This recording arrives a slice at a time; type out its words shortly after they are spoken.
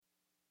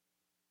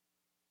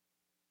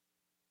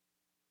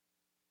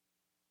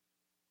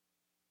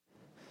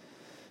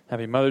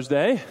Happy Mother's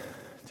Day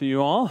to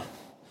you all.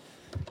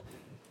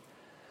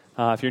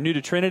 If you're new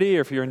to Trinity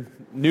or if you're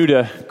new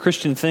to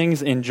Christian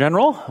things in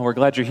general, we're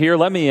glad you're here.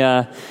 Let me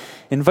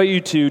invite you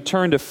to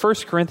turn to 1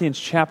 Corinthians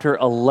chapter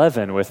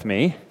 11 with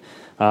me.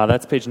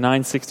 That's page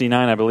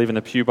 969, I believe, in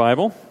the Pew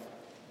Bible.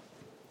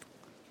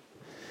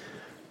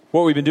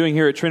 What we've been doing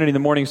here at Trinity in the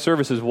morning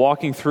service is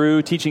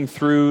teaching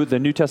through the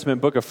New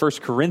Testament book of 1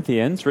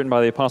 Corinthians, written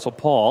by the Apostle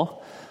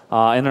Paul.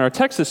 And in our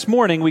text this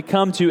morning, we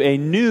come to a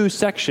new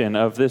section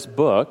of this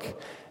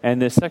book, and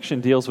this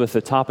section deals with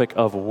the topic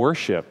of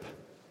worship.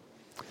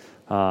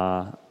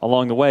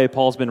 Along the way,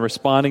 Paul's been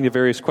responding to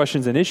various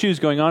questions and issues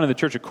going on in the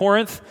Church of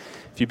Corinth.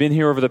 If you've been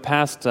here over the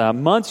past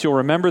months, you'll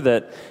remember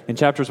that in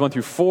chapters 1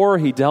 through 4,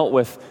 he dealt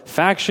with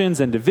factions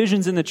and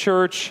divisions in the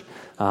church.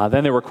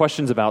 Then there were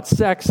questions about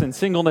sex and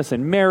singleness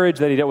and marriage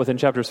that he dealt with in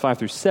chapters 5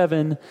 through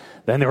 7.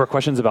 Then there were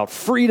questions about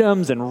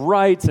freedoms and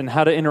rights and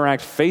how to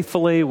interact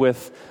faithfully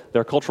with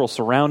their cultural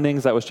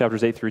surroundings. That was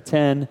chapters 8 through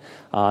 10.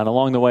 And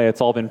along the way,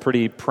 it's all been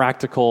pretty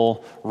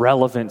practical,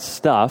 relevant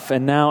stuff.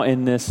 And now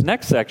in this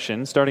next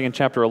section, starting in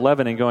chapter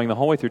 11 and going the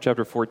whole way through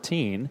chapter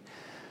 14,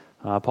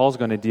 Paul's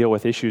going to deal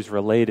with issues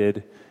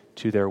related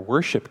to their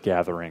worship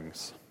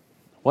gatherings.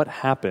 What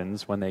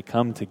happens when they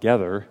come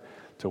together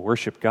to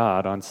worship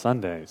God on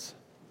Sundays?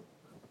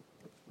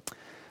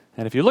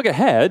 And if you look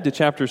ahead to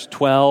chapters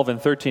 12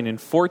 and 13 and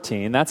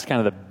 14, that's kind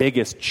of the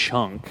biggest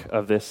chunk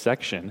of this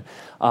section.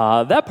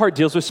 That part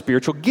deals with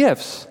spiritual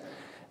gifts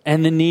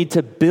and the need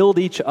to build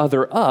each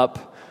other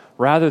up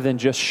rather than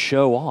just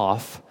show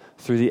off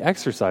through the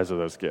exercise of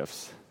those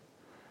gifts.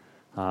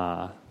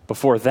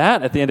 Before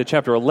that, at the end of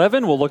chapter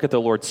 11, we'll look at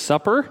the Lord's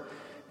Supper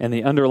and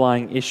the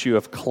underlying issue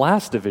of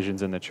class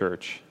divisions in the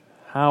church.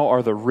 How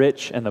are the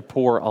rich and the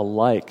poor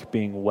alike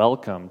being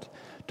welcomed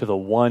to the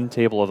one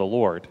table of the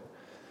Lord?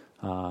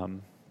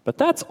 But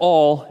that's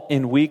all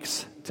in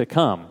weeks to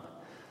come.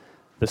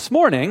 This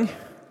morning,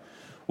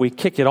 we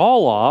kick it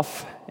all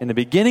off in the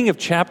beginning of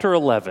chapter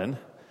 11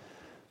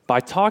 by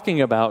talking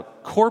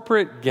about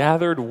corporate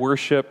gathered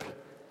worship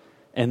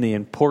and the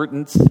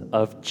importance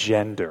of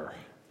gender.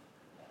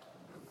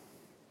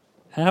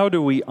 How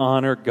do we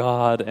honor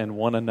God and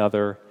one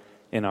another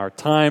in our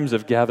times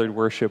of gathered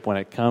worship when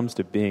it comes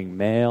to being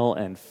male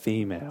and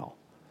female?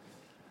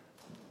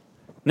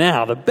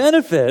 Now, one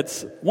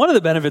of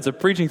the benefits of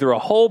preaching through a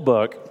whole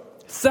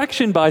book,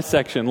 section by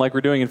section, like we're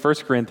doing in 1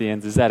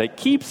 Corinthians, is that it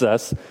keeps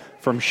us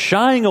from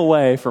shying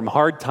away from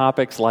hard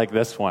topics like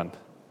this one.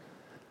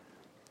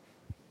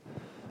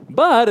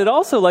 But it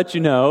also lets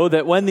you know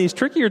that when these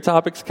trickier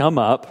topics come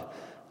up,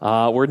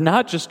 we're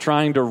not just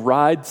trying to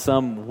ride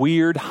some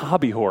weird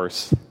hobby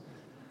horse.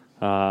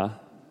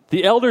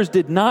 The elders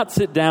did not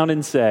sit down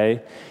and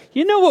say,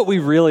 you know what we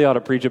really ought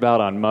to preach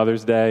about on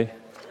Mother's Day?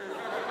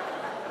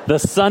 The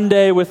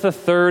Sunday with the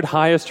third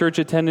highest church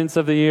attendance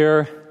of the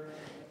year?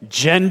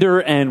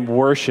 Gender and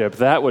worship.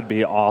 That would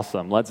be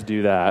awesome. Let's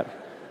do that.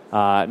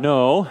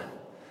 No.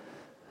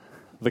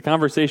 The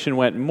conversation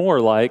went more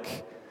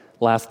like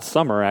last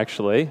summer,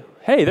 actually.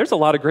 Hey, there's a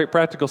lot of great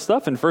practical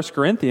stuff in 1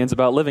 Corinthians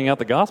about living out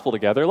the gospel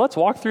together. Let's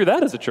walk through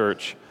that as a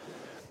church.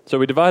 So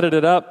we divided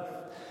it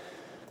up,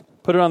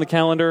 put it on the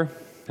calendar,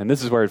 and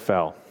this is where it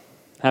fell.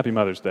 Happy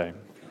Mother's Day.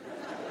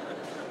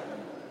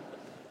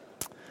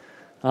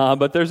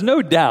 But there's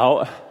no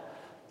doubt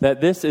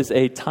that this is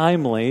a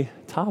timely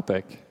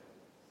topic.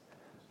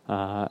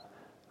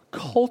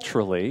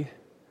 Culturally,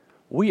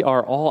 we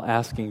are all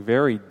asking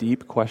very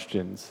deep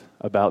questions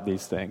about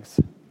these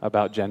things,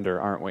 about gender,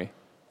 aren't we?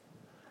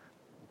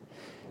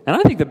 And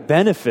I think the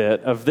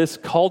benefit of this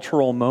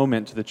cultural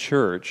moment to the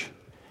church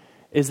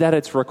is that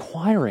it's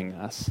requiring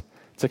us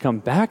to come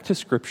back to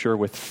Scripture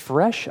with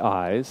fresh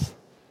eyes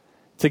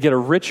to get a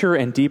richer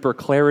and deeper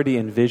clarity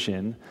and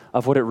vision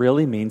of what it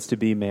really means to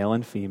be male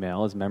and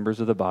female as members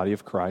of the body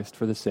of Christ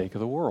for the sake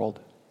of the world.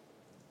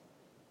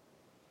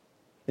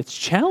 It's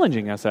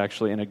challenging us,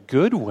 actually, in a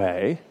good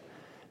way,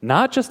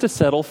 not just to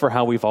settle for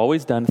how we've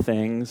always done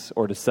things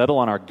or to settle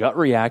on our gut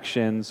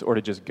reactions or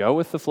to just go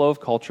with the flow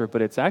of culture,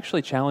 but it's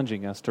actually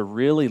challenging us to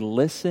really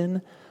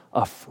listen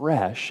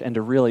afresh and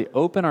to really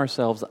open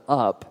ourselves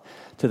up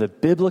to the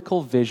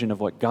biblical vision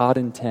of what God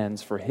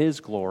intends for His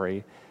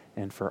glory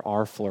and for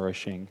our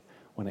flourishing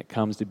when it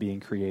comes to being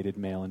created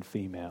male and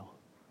female.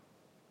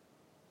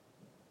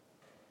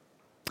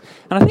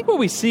 And I think what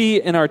we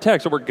see in our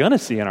text, or we're going to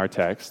see in our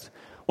text,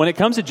 when it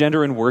comes to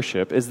gender and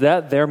worship, is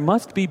that there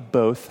must be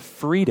both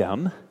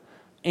freedom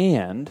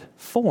and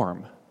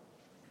form.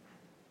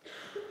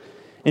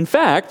 In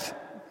fact,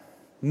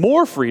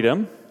 more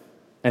freedom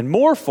and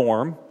more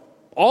form,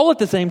 all at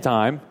the same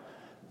time,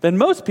 than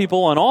most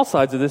people on all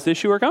sides of this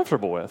issue are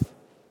comfortable with.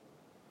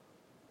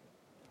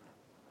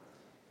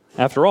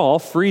 After all,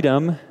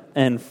 freedom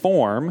and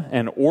form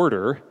and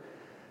order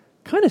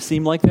kind of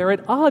seem like they're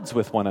at odds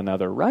with one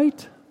another,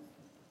 right?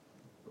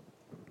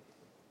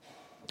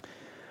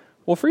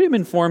 Well, freedom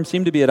and form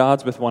seem to be at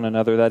odds with one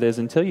another, that is,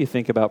 until you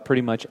think about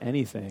pretty much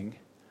anything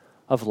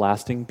of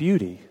lasting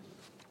beauty.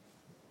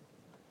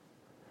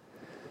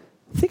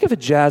 Think of a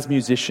jazz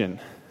musician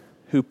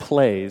who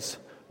plays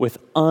with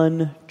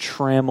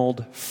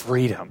untrammeled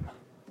freedom.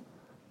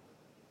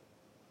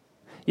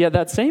 Yet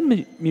that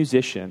same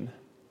musician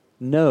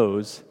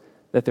knows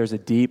that there's a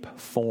deep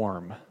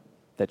form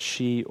that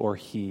she or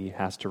he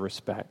has to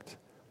respect.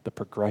 The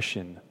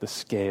progression, the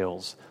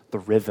scales, the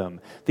rhythm.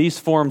 These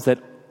forms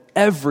that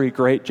every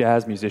great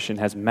jazz musician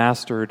has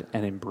mastered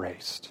and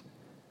embraced.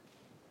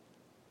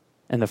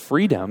 And the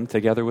freedom,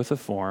 together with the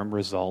form,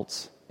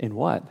 results in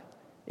what?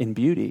 In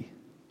beauty.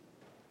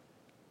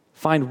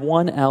 Find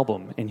one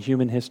album in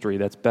human history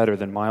that's better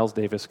than Miles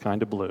Davis'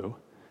 Kind of Blue,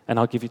 and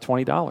I'll give you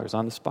 $20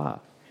 on the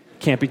spot.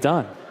 Can't be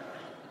done.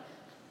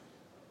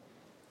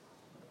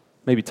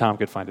 Maybe Tom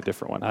could find a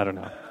different one. I don't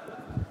know.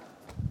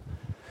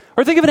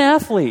 Or think of an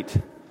athlete.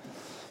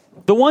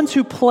 The ones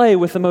who play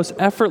with the most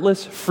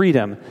effortless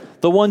freedom,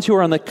 the ones who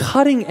are on the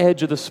cutting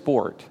edge of the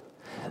sport.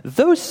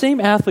 Those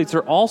same athletes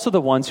are also the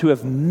ones who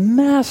have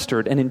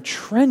mastered and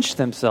entrenched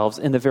themselves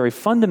in the very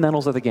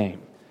fundamentals of the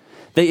game.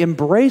 They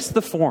embrace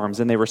the forms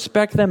and they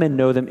respect them and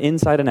know them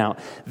inside and out.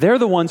 They're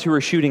the ones who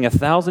are shooting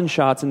 1,000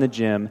 shots in the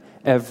gym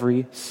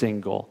every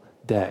single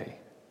day.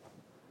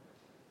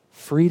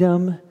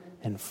 Freedom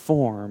and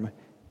form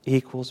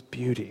equals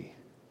beauty.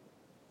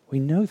 We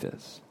know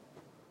this.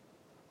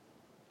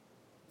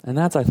 And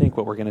that's, I think,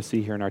 what we're going to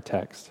see here in our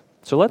text.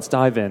 So let's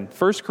dive in.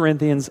 1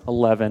 Corinthians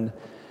 11,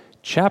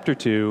 chapter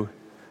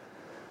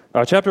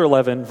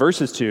 11,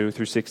 verses 2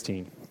 through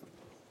 16.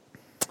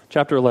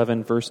 Chapter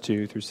 11, verse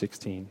 2 through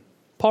 16.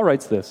 Paul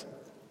writes this.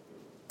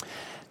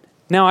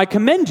 Now I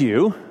commend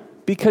you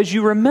because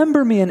you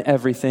remember me in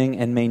everything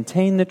and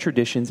maintain the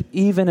traditions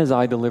even as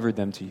I delivered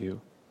them to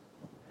you.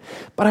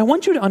 But I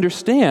want you to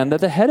understand that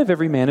the head of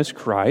every man is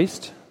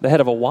Christ, the head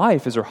of a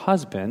wife is her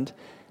husband,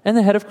 and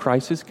the head of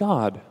Christ is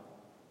God.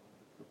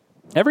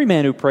 Every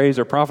man who prays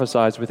or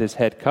prophesies with his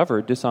head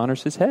covered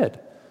dishonors his head.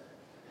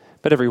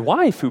 But every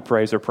wife who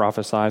prays or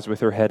prophesies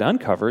with her head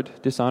uncovered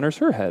dishonors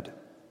her head,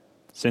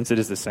 since it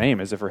is the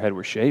same as if her head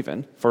were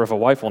shaven. For if a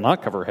wife will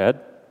not cover her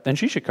head, then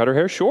she should cut her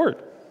hair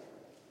short.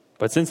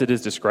 But since it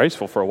is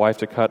disgraceful for a wife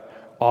to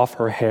cut off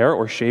her hair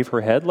or shave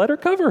her head, let her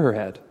cover her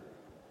head.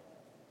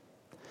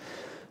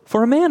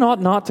 For a man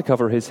ought not to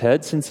cover his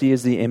head, since he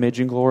is the image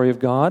and glory of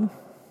God,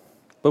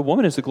 but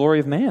woman is the glory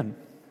of man.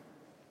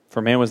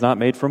 For man was not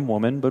made from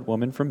woman, but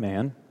woman from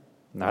man.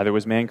 Neither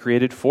was man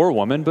created for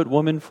woman, but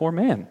woman for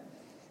man.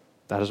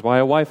 That is why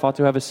a wife ought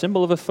to have a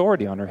symbol of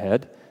authority on her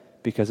head,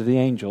 because of the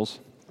angels.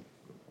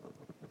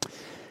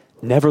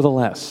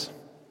 Nevertheless,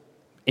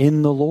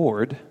 in the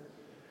Lord,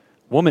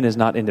 woman is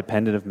not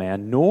independent of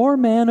man, nor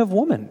man of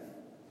woman.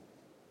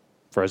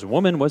 For as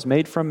woman was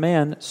made from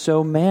man,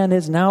 so man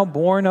is now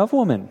born of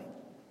woman.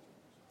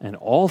 And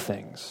all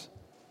things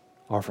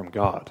are from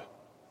God.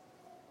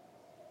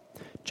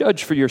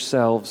 Judge for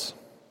yourselves.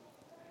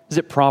 Is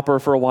it proper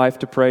for a wife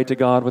to pray to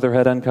God with her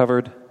head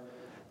uncovered?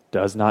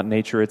 Does not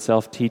nature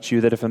itself teach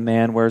you that if a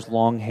man wears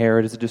long hair,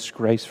 it is a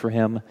disgrace for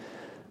him?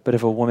 But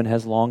if a woman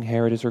has long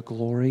hair, it is her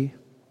glory,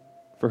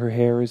 for her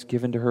hair is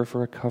given to her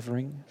for a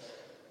covering.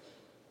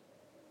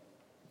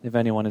 If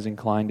anyone is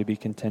inclined to be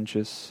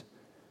contentious,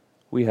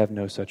 we have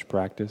no such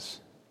practice,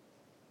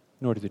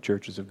 nor do the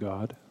churches of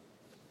God.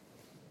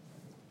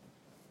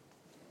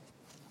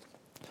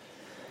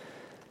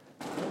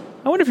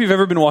 I wonder if you've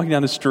ever been walking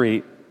down the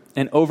street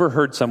and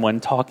overheard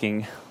someone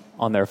talking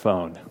on their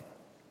phone.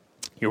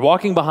 You're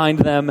walking behind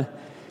them,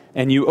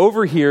 and you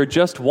overhear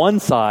just one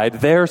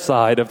side, their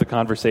side of the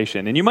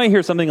conversation. And you might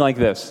hear something like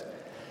this.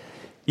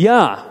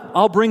 Yeah,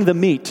 I'll bring the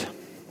meat.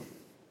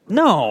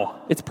 No,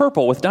 it's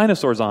purple with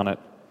dinosaurs on it.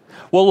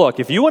 Well, look,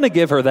 if you want to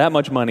give her that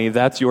much money,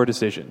 that's your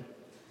decision.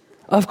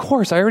 Of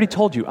course, I already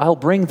told you, I'll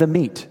bring the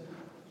meat.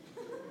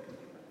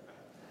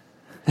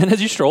 And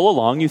as you stroll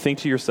along, you think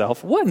to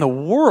yourself, what in the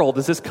world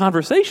is this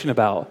conversation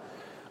about?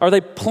 Are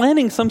they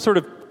planning some sort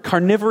of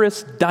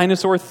carnivorous,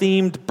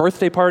 dinosaur-themed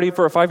birthday party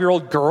for a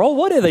 5-year-old girl?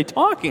 What are they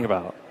talking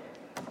about?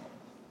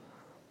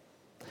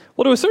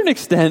 Well, to a certain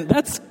extent,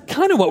 that's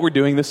kind of what we're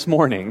doing this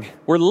morning.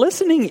 We're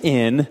listening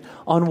in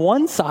on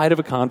one side of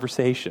a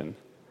conversation.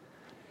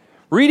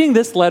 Reading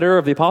this letter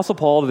of the Apostle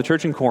Paul to the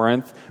church in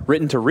Corinth,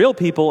 written to real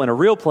people in a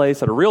real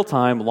place at a real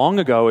time long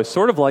ago, is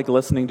sort of like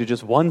listening to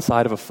just one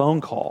side of a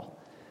phone call.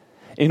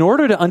 In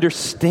order to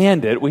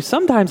understand it, we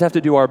sometimes have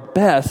to do our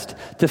best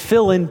to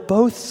fill in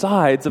both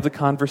sides of the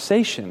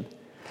conversation.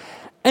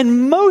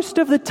 And most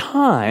of the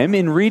time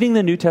in reading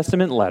the New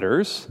Testament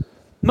letters,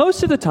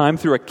 most of the time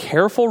through a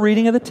careful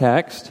reading of the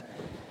text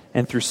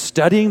and through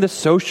studying the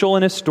social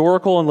and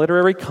historical and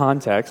literary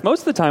context, most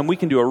of the time we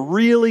can do a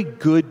really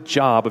good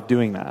job of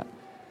doing that.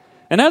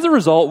 And as a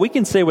result, we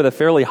can say with a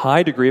fairly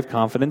high degree of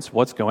confidence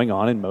what's going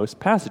on in most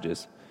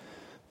passages.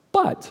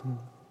 But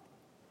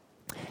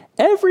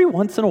every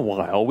once in a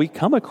while, we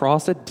come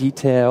across a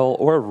detail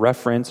or a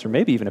reference or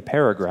maybe even a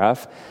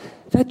paragraph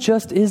that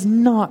just is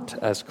not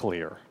as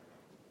clear.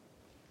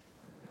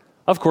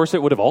 Of course,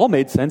 it would have all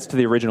made sense to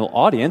the original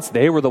audience.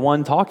 They were the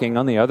one talking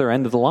on the other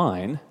end of the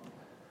line.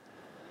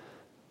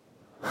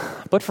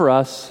 But for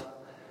us,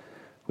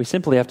 we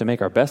simply have to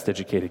make our best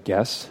educated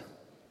guess,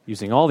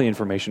 using all the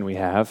information we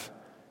have,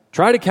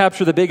 Try to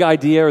capture the big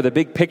idea or the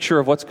big picture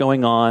of what's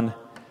going on,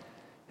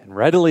 and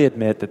readily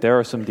admit that there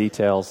are some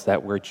details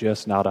that we're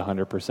just not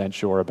 100%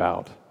 sure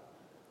about,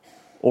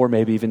 or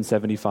maybe even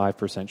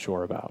 75%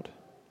 sure about,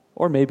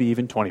 or maybe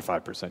even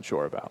 25%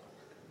 sure about.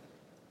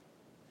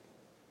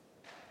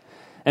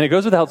 And it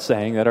goes without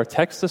saying that our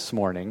text this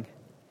morning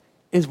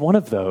is one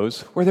of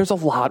those where there's a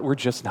lot we're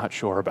just not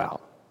sure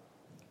about.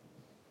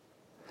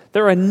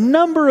 There are a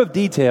number of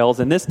details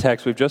in this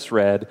text we've just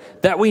read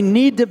that we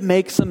need to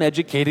make some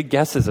educated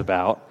guesses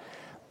about,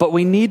 but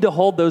we need to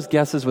hold those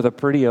guesses with a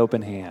pretty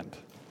open hand.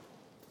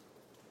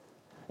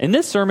 In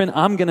this sermon,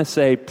 I'm going to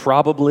say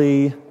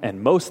probably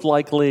and most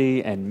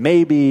likely and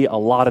maybe a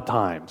lot of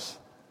times.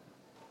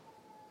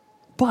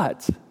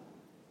 But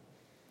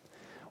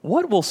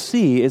what we'll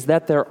see is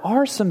that there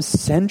are some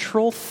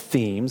central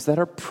themes that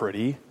are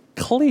pretty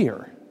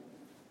clear.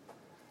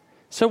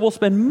 So we'll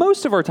spend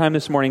most of our time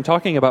this morning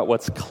talking about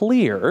what's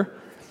clear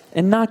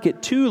and not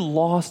get too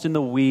lost in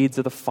the weeds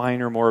of the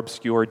finer, more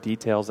obscure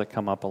details that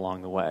come up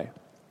along the way.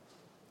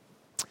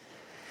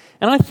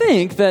 And I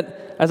think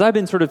that as I've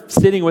been sort of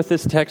sitting with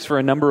this text for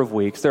a number of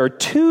weeks, there are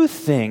two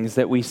things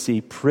that we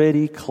see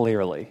pretty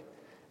clearly.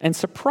 And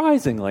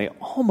surprisingly,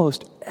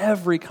 almost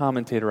every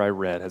commentator I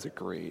read has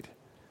agreed.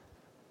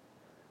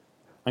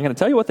 I'm going to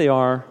tell you what they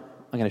are,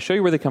 I'm going to show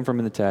you where they come from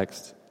in the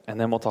text, and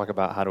then we'll talk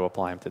about how to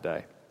apply them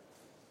today.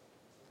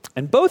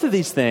 And in both of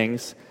these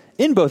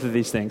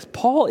things,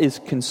 Paul is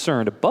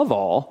concerned above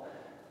all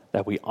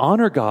that we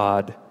honor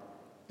God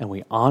and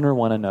we honor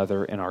one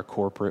another in our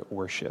corporate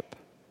worship.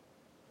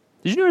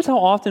 Did you notice how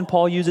often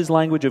Paul uses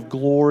language of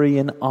glory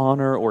and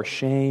honor or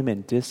shame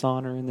and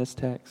dishonor in this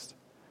text?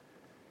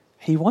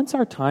 He wants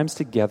our times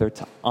together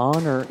to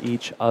honor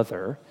each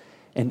other,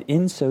 and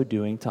in so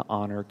doing to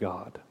honor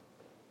God.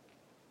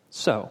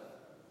 So,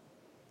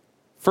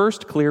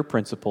 first clear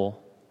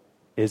principle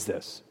is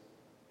this.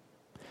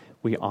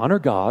 We honor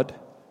God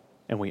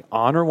and we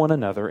honor one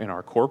another in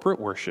our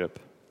corporate worship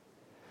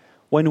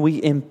when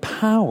we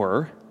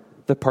empower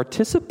the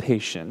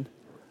participation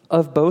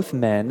of both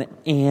men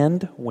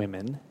and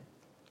women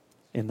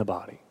in the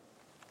body.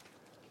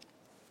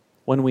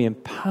 When we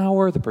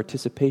empower the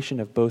participation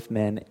of both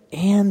men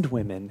and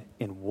women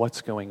in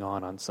what's going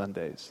on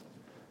Sundays.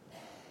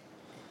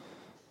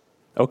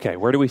 Okay,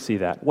 where do we see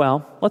that?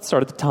 Well, let's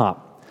start at the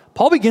top.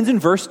 Paul begins in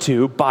verse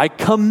 2 by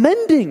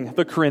commending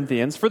the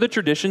Corinthians for the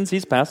traditions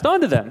he's passed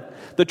on to them.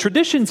 The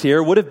traditions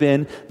here would have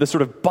been the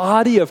sort of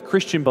body of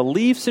Christian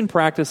beliefs and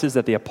practices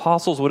that the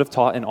apostles would have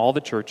taught in all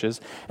the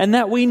churches, and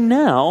that we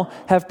now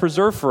have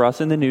preserved for us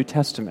in the New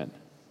Testament.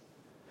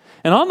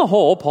 And on the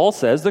whole, Paul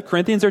says the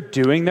Corinthians are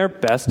doing their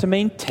best to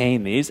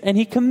maintain these, and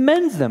he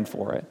commends them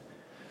for it.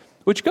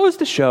 Which goes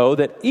to show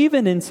that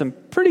even in some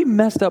pretty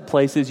messed up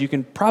places, you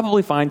can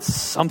probably find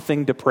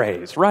something to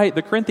praise, right?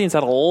 The Corinthians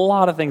had a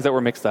lot of things that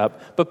were mixed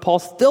up, but Paul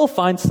still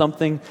finds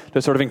something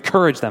to sort of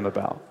encourage them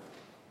about.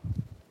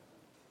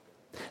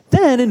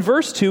 Then in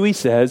verse 2 he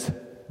says,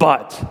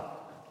 but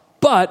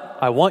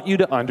I want you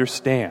to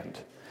understand.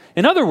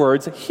 In other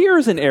words,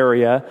 here's an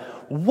area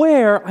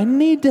where I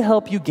need to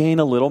help you gain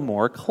a little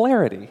more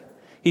clarity.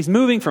 He's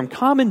moving from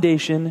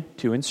commendation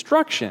to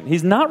instruction.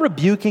 He's not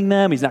rebuking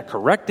them. He's not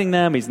correcting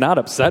them. He's not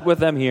upset with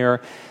them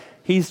here.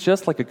 He's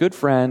just like a good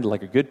friend,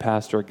 like a good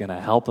pastor, going to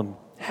help them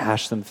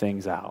hash some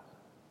things out.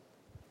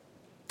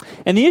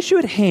 And the issue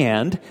at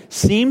hand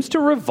seems to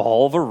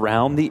revolve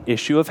around the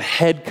issue of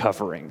head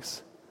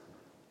coverings.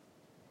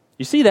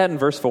 You see that in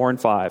verse 4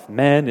 and 5.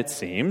 Men, it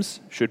seems,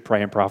 should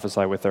pray and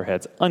prophesy with their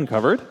heads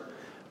uncovered.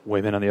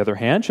 Women, on the other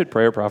hand, should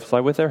pray or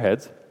prophesy with their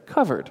heads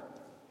covered.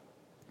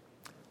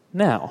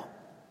 Now,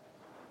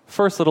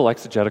 first little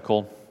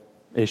exegetical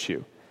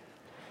issue.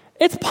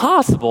 It's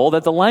possible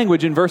that the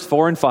language in verse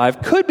 4 and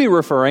 5 could be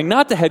referring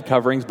not to head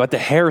coverings, but to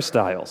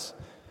hairstyles.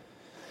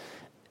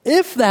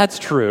 If that's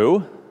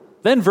true,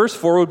 then verse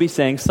 4 would be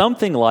saying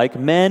something like,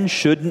 men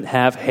shouldn't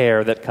have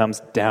hair that comes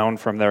down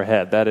from their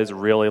head. That is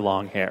really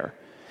long hair.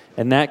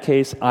 In that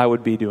case, I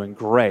would be doing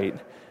great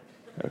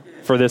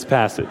for this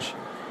passage.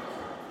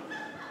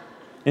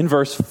 In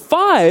verse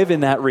 5 in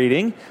that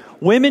reading,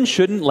 women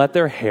shouldn't let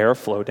their hair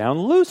flow down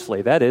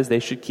loosely. That is, they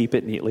should keep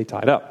it neatly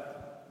tied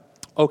up.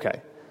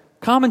 Okay,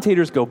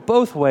 commentators go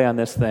both ways on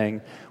this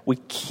thing. We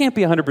can't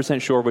be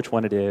 100% sure which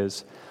one it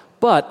is,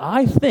 but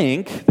I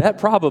think that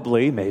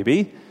probably,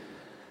 maybe,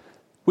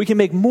 we can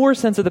make more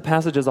sense of the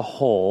passage as a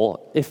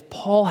whole if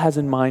Paul has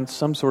in mind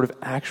some sort of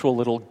actual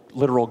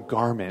literal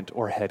garment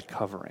or head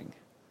covering.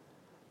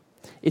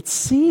 It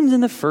seems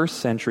in the first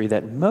century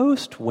that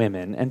most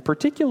women, and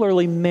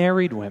particularly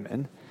married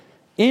women,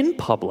 in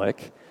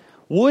public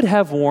would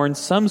have worn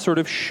some sort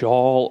of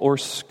shawl or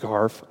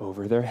scarf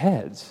over their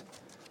heads.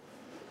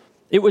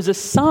 It was a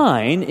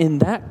sign in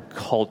that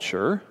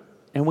culture,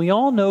 and we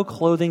all know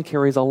clothing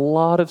carries a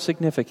lot of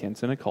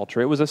significance in a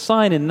culture. It was a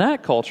sign in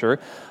that culture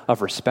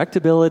of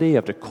respectability,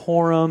 of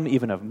decorum,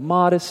 even of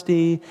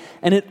modesty,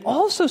 and it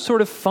also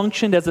sort of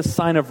functioned as a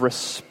sign of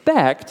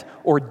respect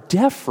or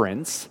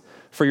deference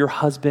for your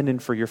husband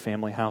and for your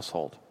family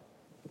household.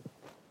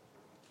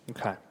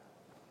 Okay.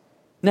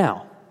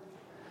 Now,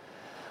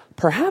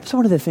 perhaps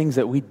one of the things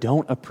that we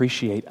don't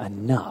appreciate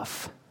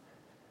enough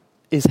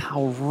is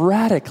how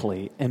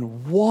radically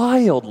and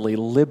wildly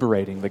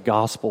liberating the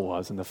gospel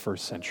was in the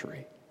first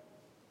century.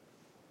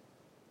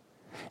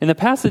 In the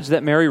passage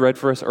that Mary read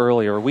for us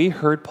earlier, we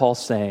heard Paul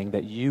saying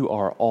that you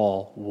are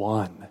all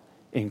one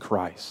in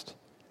Christ,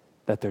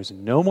 that there's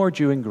no more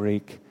Jew and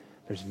Greek,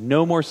 there's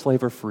no more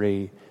slave or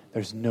free,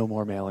 there's no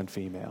more male and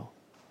female.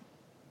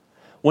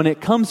 When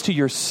it comes to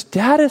your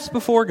status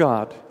before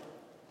God,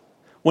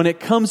 when it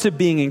comes to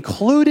being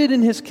included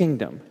in His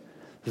kingdom,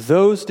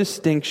 those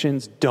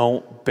distinctions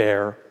don't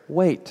bear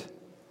weight.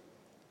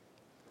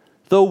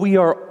 Though we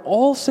are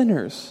all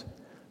sinners,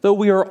 though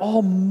we are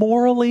all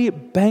morally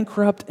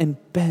bankrupt and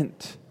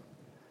bent,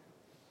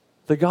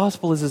 the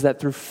gospel is that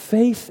through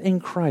faith in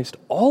Christ,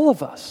 all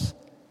of us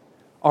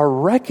are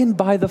reckoned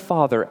by the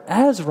Father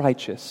as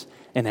righteous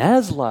and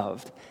as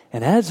loved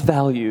and as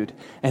valued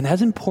and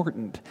as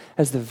important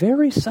as the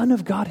very Son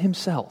of God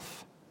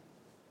Himself.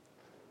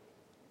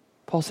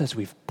 Paul says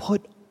we've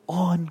put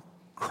on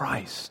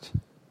Christ.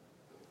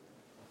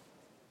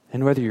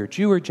 And whether you're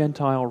Jew or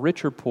Gentile,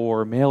 rich or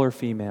poor, male or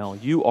female,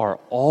 you are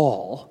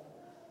all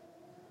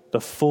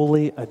the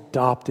fully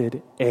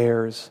adopted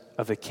heirs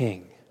of the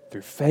King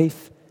through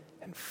faith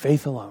and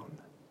faith alone.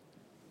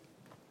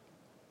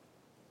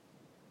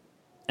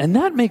 And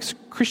that makes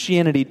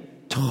Christianity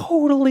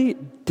totally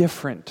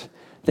different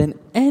than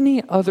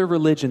any other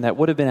religion that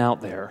would have been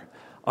out there,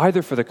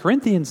 either for the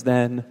Corinthians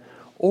then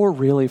or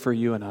really for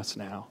you and us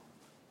now.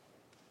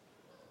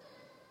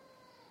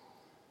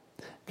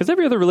 Because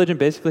every other religion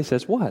basically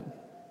says what?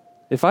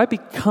 If I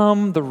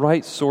become the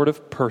right sort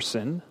of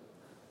person,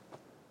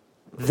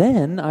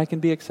 then I can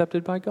be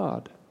accepted by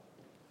God.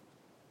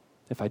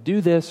 If I do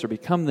this or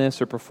become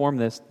this or perform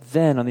this,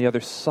 then on the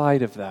other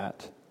side of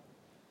that,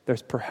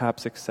 there's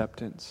perhaps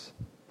acceptance.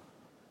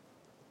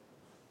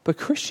 But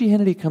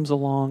Christianity comes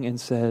along and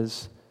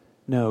says,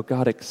 no,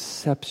 God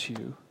accepts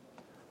you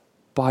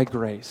by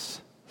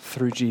grace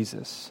through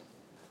Jesus.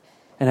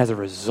 And as a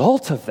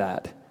result of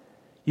that,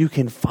 you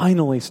can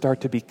finally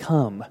start to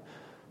become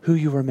who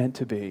you were meant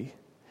to be.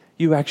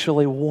 You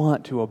actually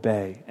want to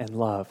obey and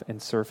love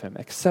and serve Him.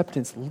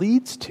 Acceptance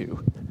leads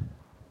to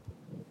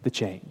the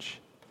change.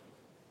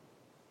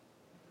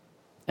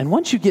 And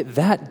once you get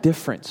that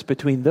difference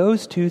between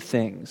those two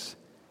things,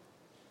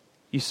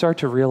 you start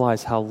to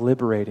realize how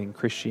liberating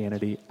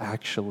Christianity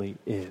actually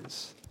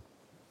is.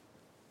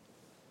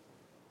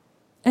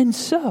 And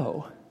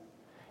so,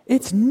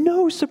 it's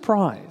no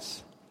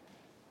surprise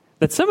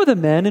that some of the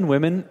men and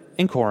women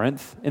in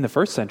Corinth in the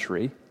first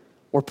century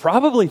were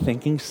probably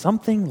thinking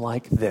something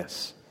like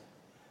this.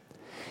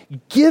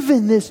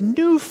 Given this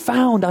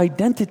newfound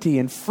identity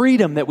and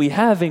freedom that we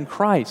have in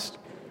Christ,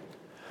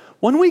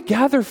 when we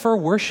gather for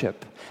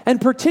worship, and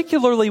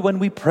particularly when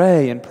we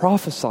pray and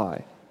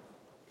prophesy,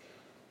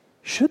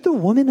 should the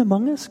women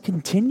among us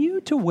continue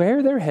to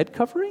wear their head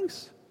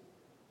coverings?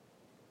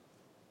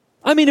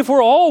 I mean, if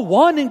we're all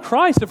one in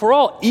Christ, if we're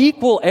all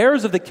equal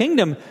heirs of the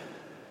kingdom,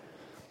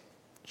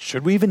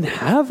 should we even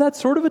have that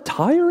sort of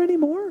attire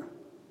anymore?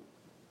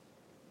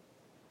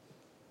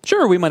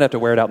 Sure, we might have to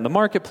wear it out in the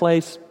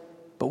marketplace,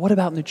 but what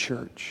about in the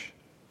church?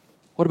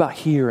 What about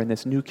here in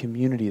this new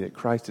community that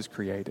Christ has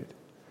created?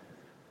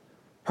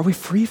 Are we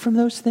free from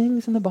those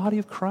things in the body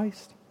of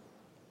Christ?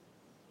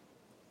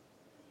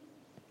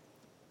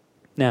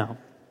 Now,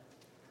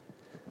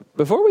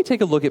 before we take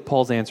a look at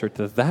Paul's answer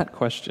to that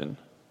question,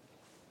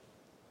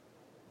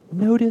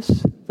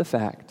 notice the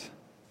fact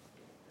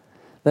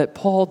that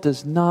Paul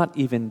does not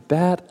even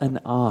bat an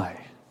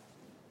eye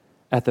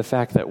at the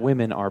fact that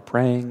women are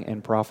praying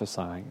and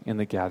prophesying in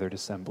the gathered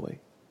assembly.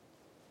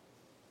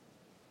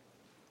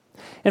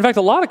 In fact,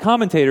 a lot of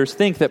commentators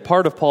think that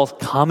part of Paul's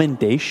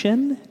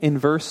commendation in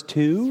verse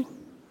 2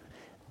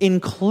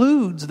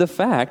 includes the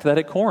fact that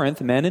at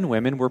Corinth, men and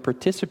women were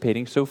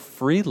participating so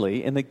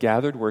freely in the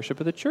gathered worship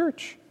of the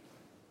church.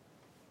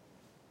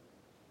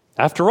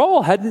 After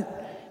all, hadn't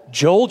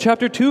Joel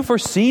chapter 2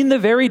 foreseen the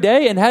very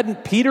day, and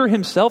hadn't Peter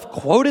himself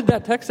quoted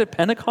that text at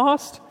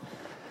Pentecost?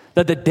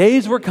 That the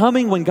days were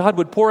coming when God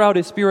would pour out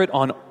His Spirit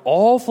on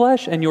all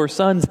flesh, and your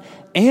sons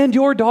and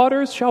your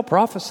daughters shall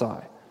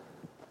prophesy.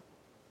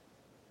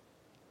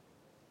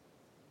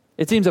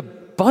 It seems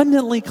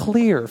abundantly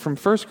clear from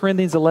 1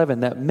 Corinthians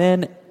 11 that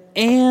men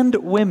and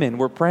women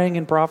were praying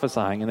and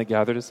prophesying in the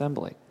gathered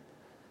assembly.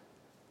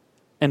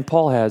 And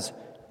Paul has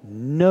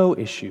no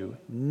issue,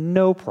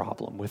 no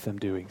problem with them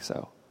doing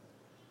so.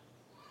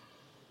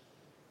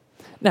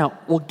 Now,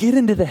 we'll get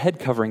into the head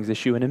coverings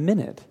issue in a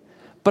minute,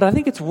 but I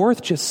think it's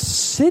worth just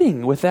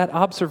sitting with that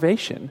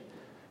observation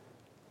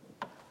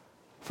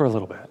for a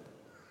little bit.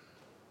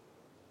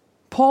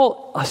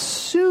 Paul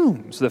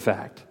assumes the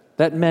fact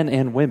that men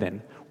and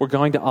women were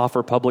going to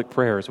offer public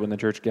prayers when the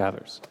church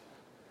gathers.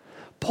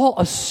 Paul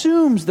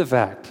assumes the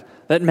fact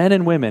that men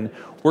and women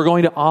were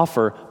going to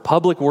offer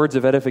public words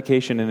of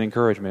edification and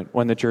encouragement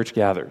when the church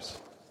gathers.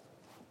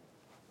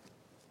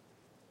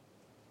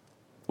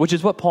 Which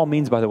is what Paul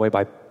means, by the way,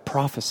 by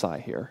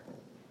prophesy here.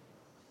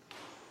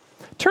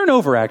 Turn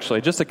over,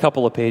 actually, just a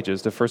couple of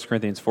pages to 1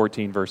 Corinthians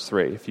 14, verse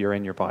 3, if you're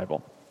in your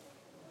Bible.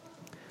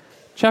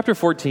 Chapter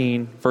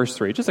 14, verse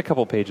 3, just a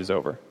couple pages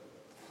over.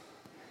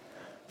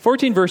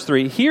 14, verse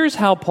 3, here's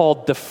how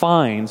Paul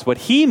defines what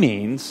he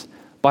means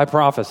by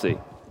prophecy.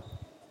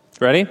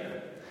 Ready?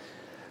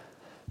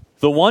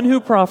 The one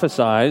who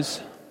prophesies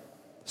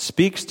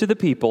speaks to the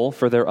people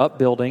for their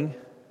upbuilding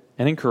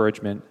and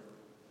encouragement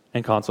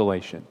and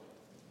consolation.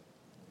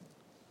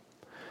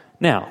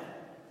 Now,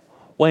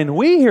 when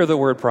we hear the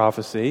word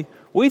prophecy,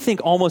 we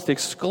think almost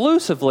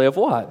exclusively of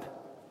what?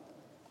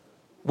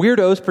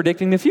 Weirdos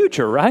predicting the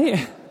future,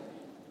 right?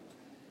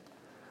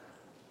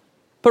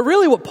 But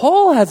really what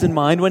Paul has in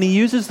mind when he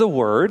uses the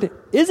word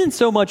isn't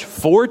so much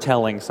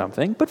foretelling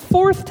something, but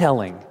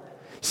forthtelling.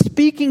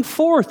 Speaking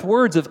forth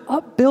words of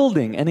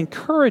upbuilding and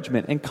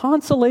encouragement and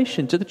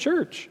consolation to the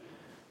church,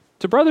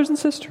 to brothers and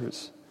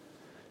sisters.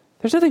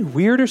 There's nothing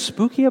weird or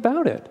spooky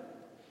about it.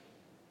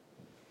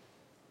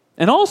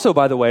 And also,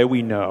 by the way,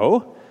 we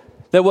know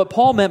that what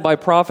Paul meant by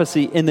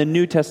prophecy in the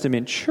New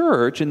Testament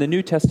church, in the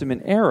New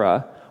Testament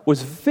era,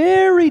 was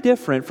very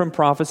different from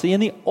prophecy in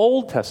the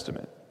Old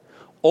Testament.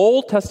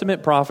 Old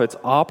Testament prophets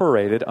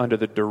operated under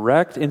the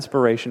direct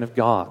inspiration of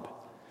God.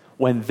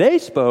 When they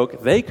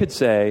spoke, they could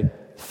say,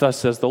 "Thus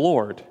says the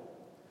Lord."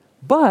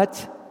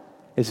 But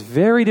it's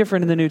very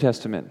different in the New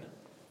Testament.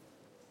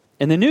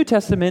 In the New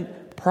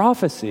Testament,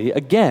 prophecy,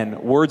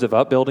 again, words of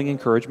upbuilding,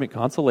 encouragement,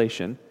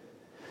 consolation,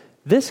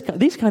 these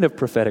kind of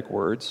prophetic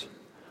words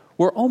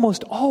were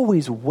almost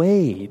always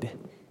weighed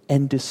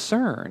and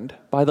discerned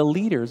by the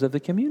leaders of the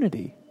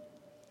community.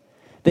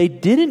 They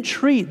didn't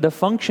treat the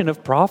function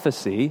of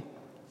prophecy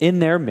in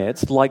their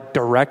midst like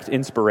direct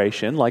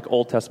inspiration, like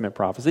Old Testament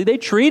prophecy. They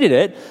treated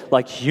it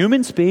like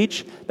human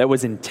speech that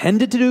was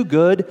intended to do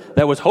good,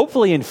 that was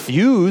hopefully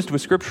infused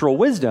with scriptural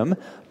wisdom,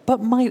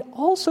 but might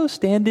also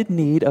stand in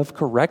need of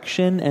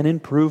correction and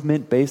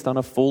improvement based on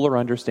a fuller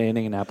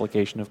understanding and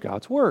application of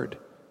God's word.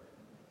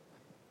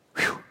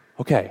 Whew.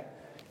 Okay,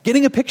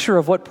 getting a picture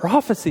of what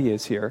prophecy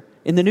is here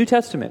in the New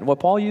Testament, what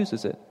Paul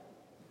uses it.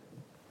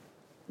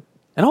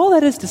 And all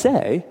that is to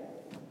say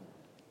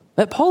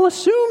that Paul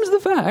assumes the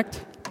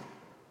fact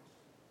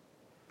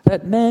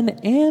that men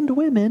and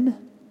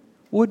women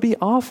would be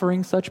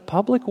offering such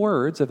public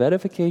words of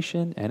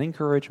edification and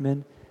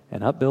encouragement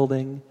and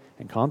upbuilding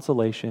and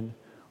consolation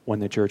when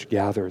the church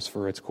gathers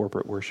for its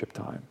corporate worship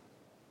time.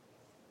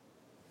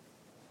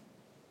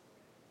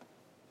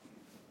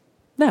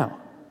 Now,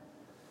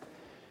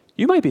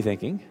 you might be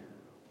thinking,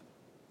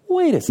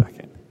 wait a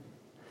second.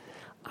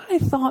 I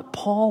thought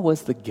Paul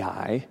was the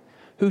guy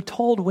who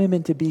told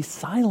women to be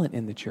silent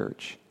in the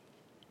church.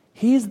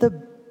 He's the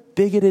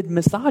bigoted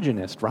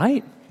misogynist,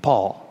 right?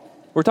 Paul.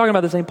 We're talking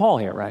about the same Paul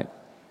here, right?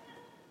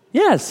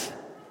 Yes.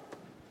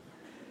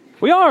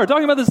 We are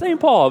talking about the same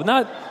Paul,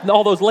 not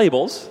all those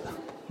labels.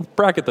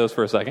 Bracket those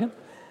for a second.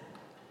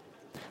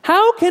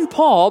 How can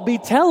Paul be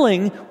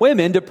telling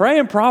women to pray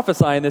and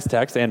prophesy in this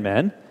text, and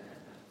men,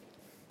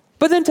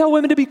 but then tell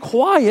women to be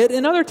quiet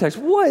in other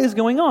texts? What is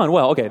going on?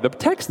 Well, okay, the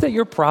text that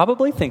you're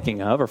probably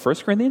thinking of are 1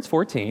 Corinthians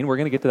 14. We're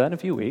going to get to that in a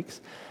few weeks.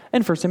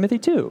 And 1 Timothy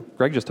 2.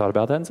 Greg just taught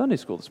about that in Sunday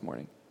school this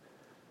morning.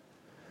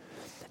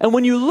 And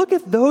when you look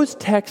at those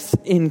texts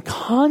in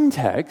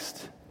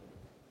context,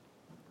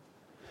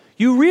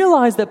 you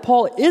realize that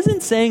Paul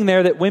isn't saying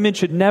there that women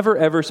should never,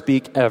 ever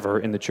speak ever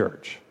in the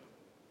church.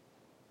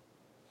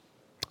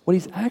 What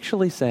he's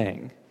actually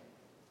saying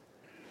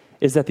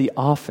is that the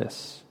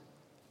office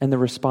and the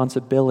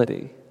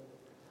responsibility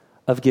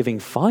of giving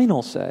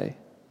final say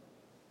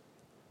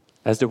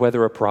as to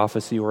whether a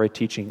prophecy or a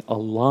teaching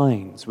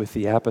aligns with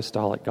the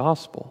apostolic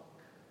gospel,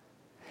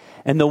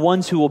 and the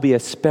ones who will be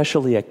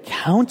especially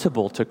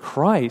accountable to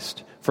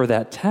Christ for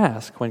that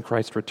task when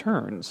Christ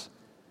returns,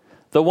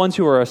 the ones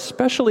who are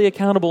especially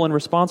accountable and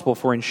responsible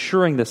for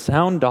ensuring the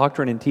sound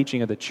doctrine and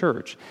teaching of the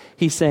church,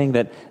 he's saying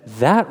that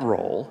that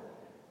role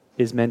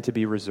is meant to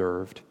be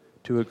reserved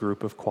to a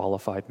group of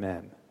qualified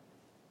men.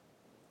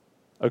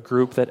 A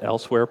group that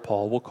elsewhere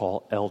Paul will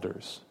call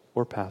elders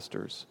or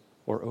pastors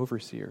or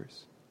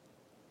overseers.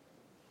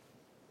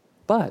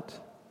 But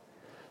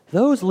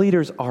those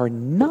leaders are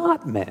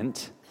not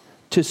meant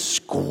to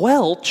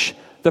squelch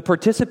the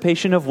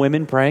participation of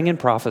women praying and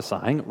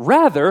prophesying.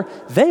 Rather,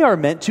 they are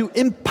meant to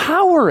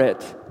empower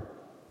it.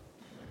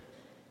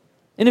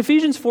 In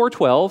Ephesians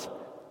 4:12,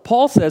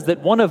 Paul says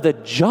that one of the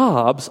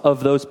jobs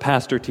of those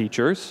pastor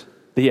teachers,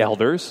 the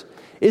elders,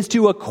 is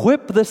to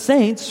equip the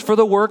saints for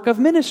the work of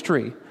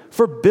ministry,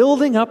 for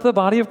building up the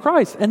body of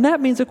Christ. And that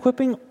means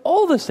equipping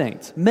all the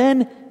saints,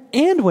 men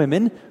and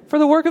women, for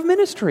the work of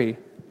ministry,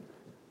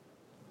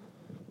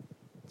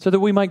 so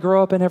that we might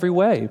grow up in every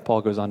way,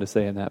 Paul goes on to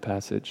say in that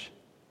passage,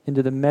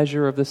 into the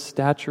measure of the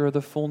stature of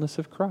the fullness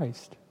of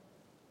Christ.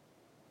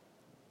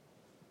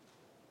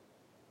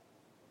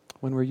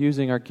 When we're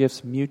using our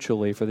gifts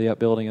mutually for the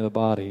upbuilding of the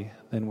body,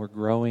 then we're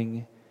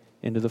growing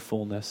into the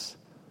fullness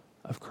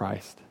of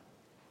Christ.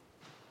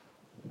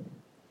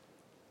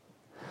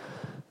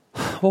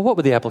 Well, what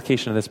would the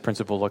application of this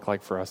principle look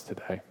like for us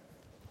today?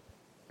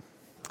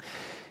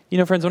 You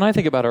know, friends, when I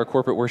think about our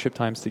corporate worship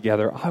times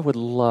together, I would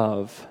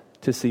love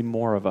to see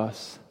more of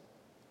us,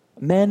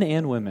 men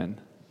and women,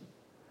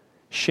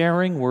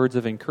 sharing words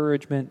of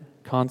encouragement,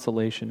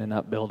 consolation, and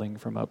upbuilding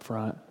from up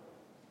front.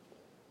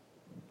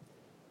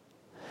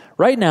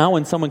 Right now,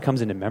 when someone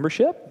comes into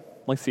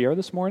membership, like Sierra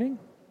this morning,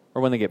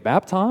 or when they get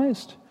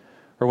baptized,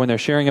 or when they're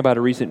sharing about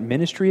a recent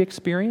ministry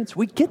experience,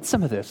 we get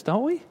some of this,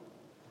 don't we?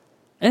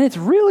 And it's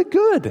really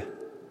good.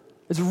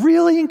 It's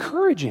really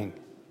encouraging.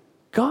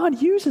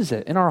 God uses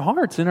it in our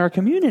hearts, in our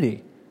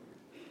community.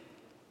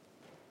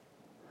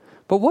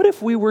 But what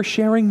if we were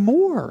sharing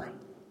more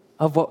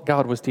of what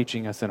God was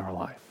teaching us in our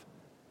life?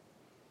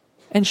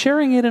 And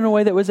sharing it in a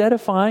way that was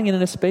edifying and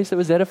in a space that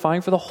was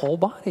edifying for the whole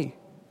body.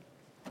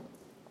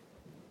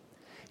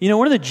 You know,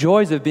 one of the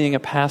joys of being a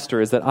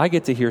pastor is that I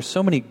get to hear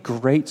so many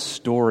great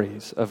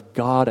stories of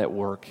God at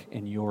work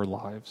in your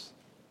lives.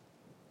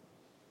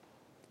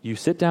 You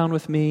sit down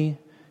with me,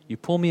 you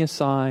pull me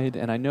aside,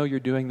 and I know you're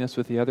doing this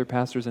with the other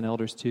pastors and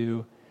elders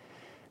too,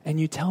 and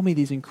you tell me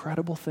these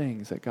incredible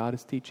things that God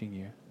is teaching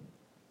you.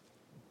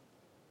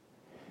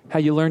 How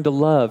you learn to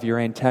love your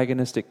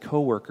antagonistic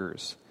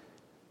coworkers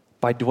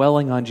by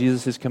dwelling on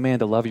Jesus'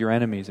 command to love your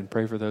enemies and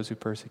pray for those who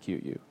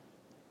persecute you.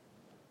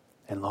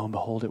 And lo and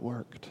behold, it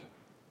worked.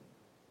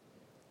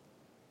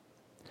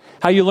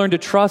 How you learn to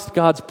trust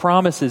God's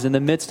promises in the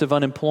midst of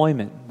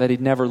unemployment, that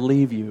He'd never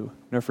leave you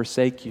nor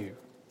forsake you.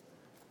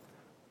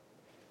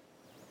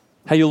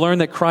 How you learn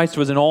that Christ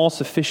was an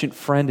all-sufficient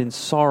friend in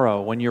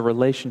sorrow when your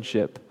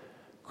relationship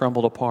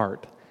crumbled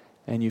apart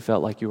and you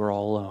felt like you were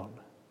all alone.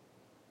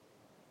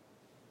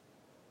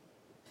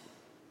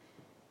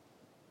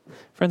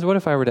 Friends, what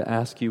if I were to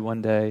ask you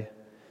one day,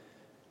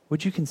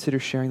 would you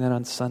consider sharing that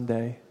on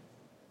Sunday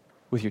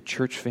with your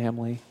church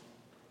family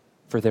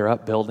for their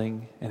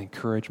upbuilding and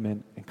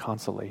encouragement and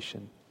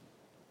consolation?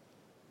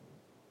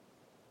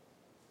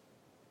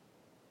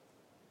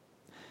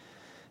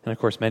 And of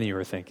course, many of you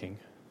are thinking,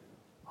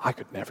 I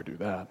could never do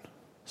that.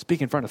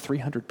 Speak in front of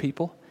 300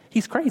 people?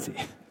 He's crazy.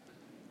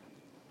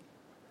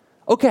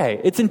 Okay,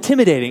 it's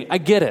intimidating. I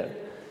get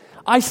it.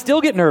 I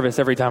still get nervous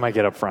every time I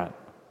get up front.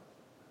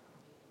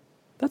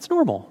 That's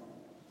normal.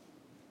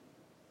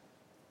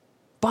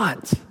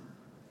 But,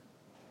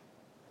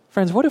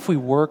 friends, what if we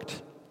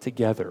worked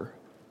together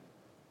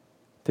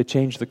to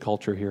change the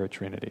culture here at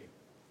Trinity?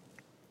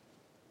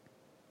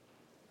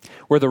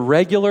 Where the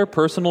regular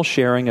personal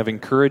sharing of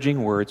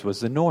encouraging words was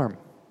the norm.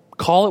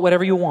 Call it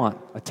whatever you want.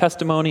 A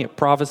testimony, a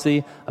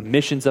prophecy, a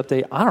missions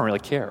update. I don't really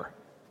care.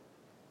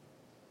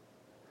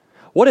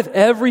 What if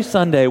every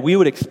Sunday we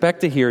would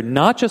expect to hear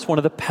not just one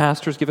of the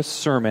pastors give a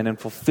sermon and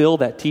fulfill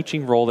that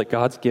teaching role that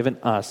God's given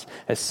us,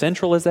 as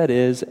central as that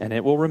is, and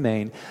it will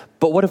remain,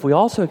 but what if we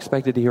also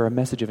expected to hear a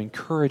message of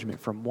encouragement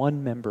from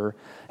one member,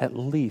 at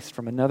least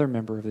from another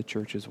member of the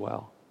church as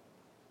well?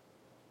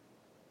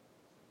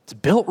 It's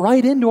built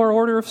right into our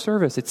order of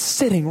service. It's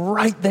sitting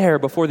right there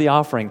before the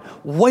offering,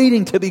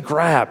 waiting to be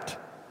grabbed.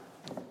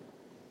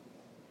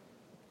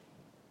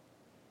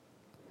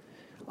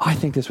 I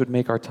think this would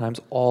make our times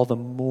all the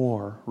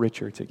more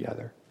richer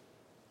together.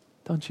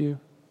 Don't you?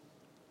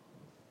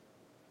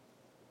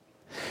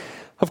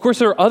 Of course,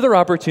 there are other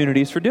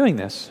opportunities for doing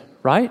this,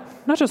 right?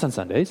 Not just on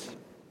Sundays.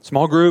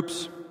 Small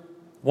groups,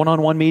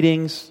 one-on-one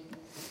meetings,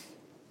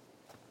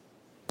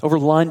 over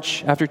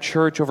lunch, after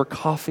church, over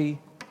coffee.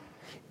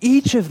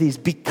 Each of these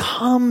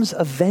becomes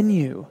a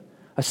venue,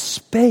 a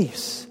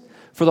space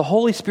for the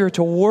Holy Spirit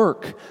to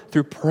work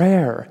through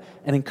prayer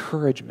and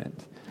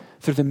encouragement,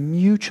 through the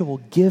mutual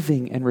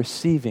giving and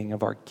receiving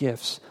of our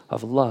gifts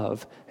of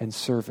love and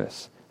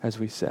service, as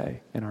we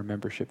say in our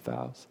membership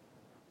vows.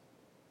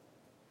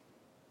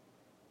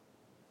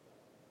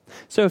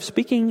 So if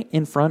speaking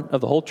in front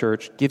of the whole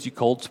church gives you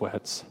cold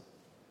sweats,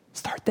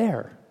 start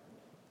there,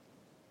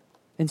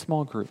 in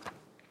small group,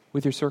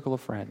 with your circle of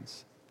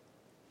friends.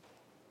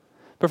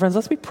 But friends,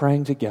 let's be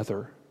praying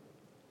together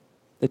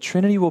that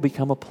Trinity will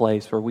become a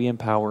place where we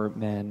empower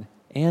men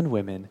and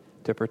women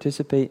to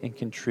participate and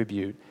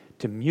contribute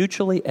to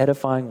mutually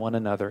edifying one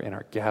another in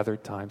our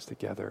gathered times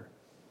together.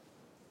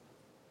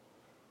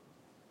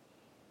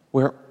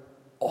 Where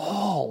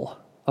all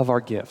of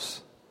our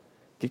gifts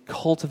get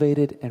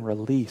cultivated and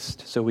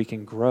released so we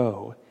can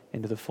grow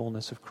into the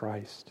fullness of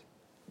Christ.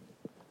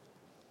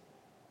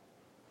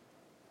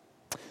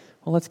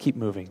 Well, let's keep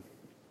moving.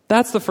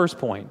 That's the first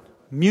point.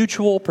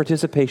 Mutual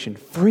participation,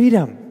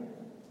 freedom.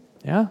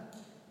 Yeah?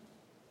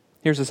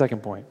 Here's the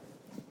second point.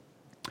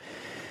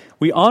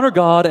 We honor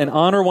God and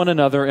honor one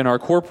another in our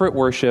corporate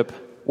worship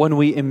when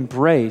we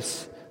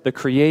embrace the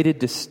created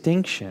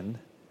distinction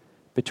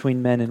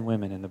between men and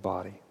women in the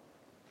body.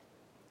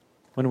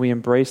 When we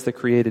embrace the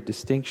created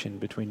distinction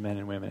between men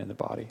and women in the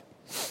body.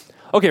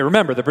 Okay,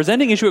 remember, the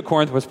presenting issue at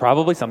Corinth was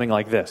probably something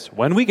like this.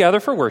 When we gather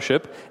for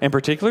worship, and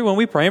particularly when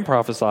we pray and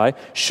prophesy,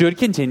 should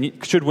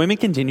women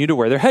continue to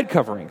wear their head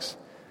coverings?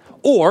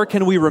 Or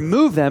can we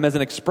remove them as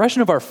an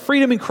expression of our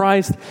freedom in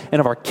Christ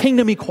and of our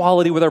kingdom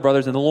equality with our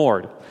brothers in the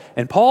Lord?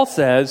 And Paul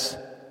says,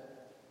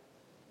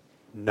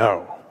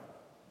 no,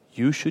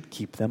 you should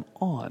keep them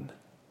on.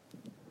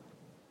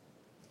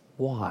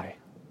 Why?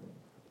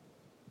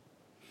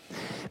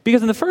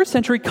 Because in the first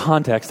century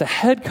context, a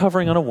head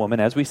covering on a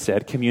woman, as we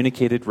said,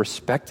 communicated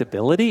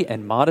respectability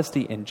and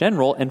modesty in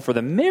general, and for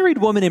the married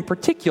woman in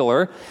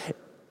particular,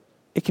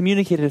 it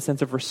communicated a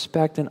sense of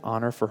respect and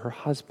honor for her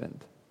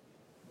husband.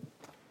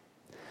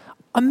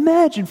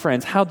 Imagine,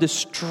 friends, how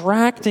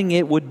distracting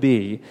it would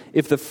be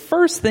if the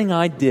first thing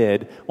I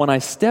did when I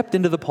stepped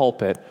into the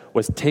pulpit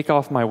was take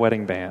off my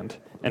wedding band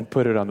and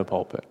put it on the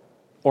pulpit,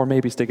 or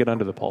maybe stick it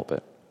under the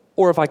pulpit,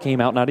 or if I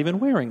came out not even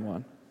wearing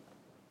one.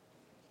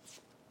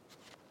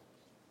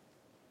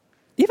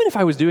 Even if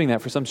I was doing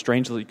that for some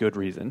strangely good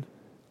reason,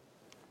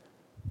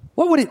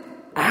 what would it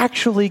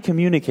actually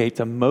communicate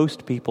to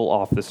most people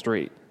off the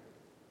street?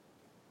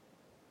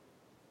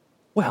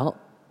 Well,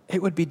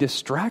 it would be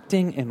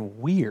distracting and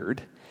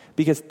weird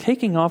because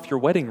taking off your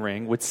wedding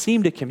ring would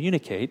seem to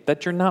communicate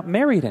that you're not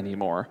married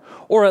anymore,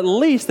 or at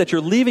least that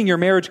you're leaving your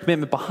marriage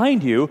commitment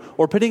behind you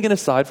or putting it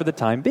aside for the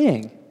time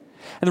being.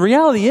 And the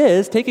reality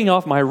is, taking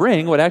off my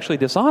ring would actually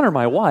dishonor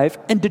my wife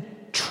and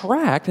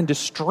detract and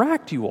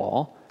distract you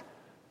all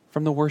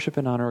from the worship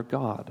and honor of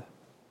God.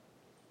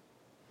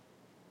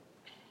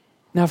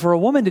 Now, for a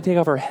woman to take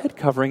off her head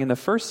covering in the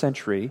first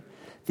century,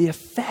 the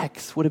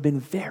effects would have been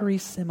very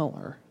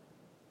similar.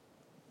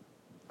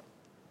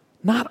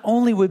 Not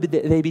only would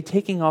they be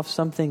taking off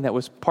something that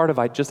was part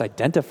of just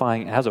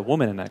identifying as a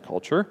woman in that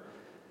culture,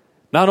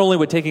 not only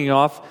would taking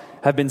off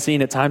have been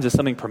seen at times as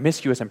something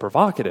promiscuous and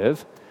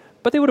provocative,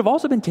 but they would have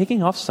also been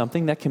taking off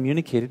something that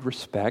communicated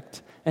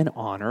respect and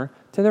honor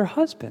to their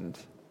husband.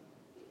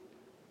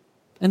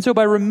 And so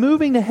by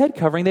removing the head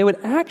covering, they would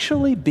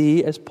actually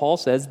be, as Paul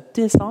says,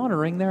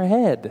 dishonoring their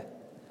head.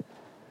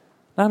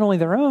 Not only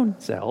their own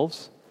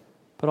selves,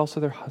 but also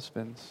their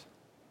husbands.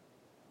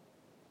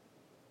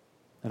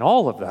 And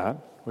all of that,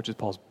 which is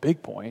Paul's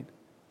big point,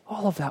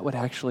 all of that would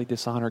actually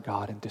dishonor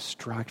God and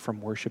distract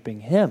from worshiping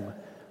Him,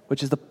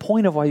 which is the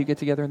point of why you get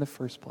together in the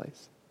first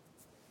place.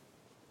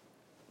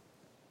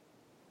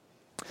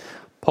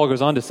 Paul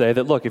goes on to say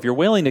that, look, if you're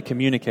willing to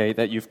communicate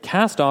that you've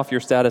cast off your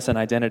status and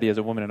identity as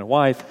a woman and a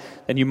wife,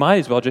 then you might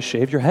as well just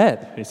shave your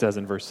head, he says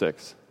in verse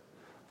 6.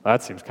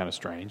 That seems kind of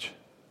strange.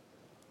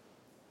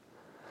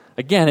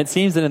 Again, it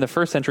seems that in the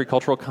first century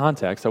cultural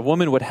context, a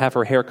woman would have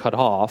her hair cut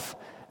off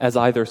as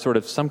either sort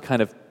of some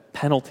kind of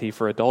penalty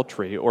for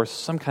adultery or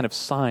some kind of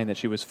sign that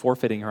she was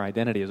forfeiting her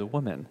identity as a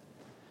woman.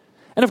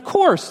 And of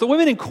course, the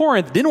women in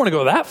Corinth didn't want to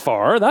go that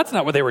far. That's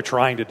not what they were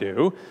trying to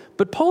do.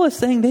 But Paul is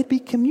saying they'd be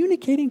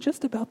communicating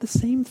just about the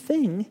same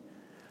thing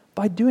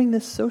by doing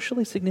this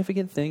socially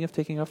significant thing of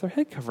taking off their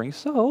head covering.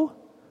 So,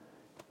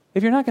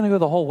 if you're not going to go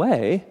the whole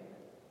way,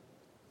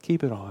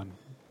 keep it on.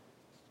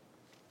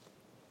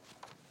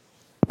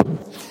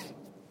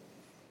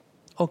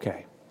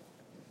 Okay.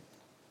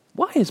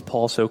 Why is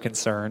Paul so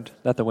concerned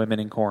that the women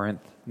in Corinth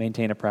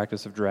maintain a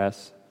practice of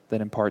dress that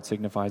in part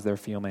signifies their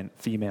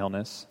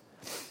femaleness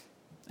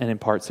and in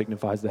part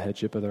signifies the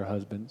headship of their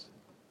husbands?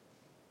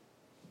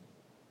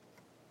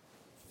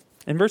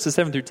 In verses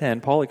 7 through 10,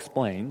 Paul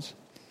explains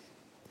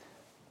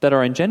that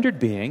our engendered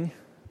being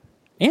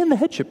and the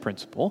headship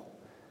principle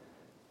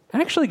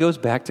actually goes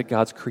back to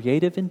God's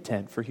creative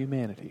intent for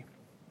humanity.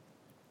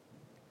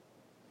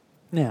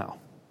 Now,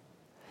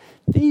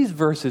 these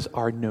verses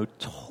are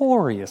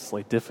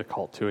notoriously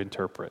difficult to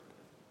interpret,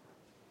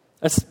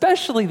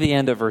 especially the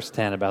end of verse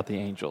 10 about the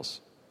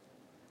angels.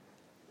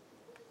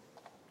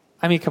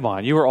 I mean, come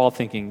on, you were all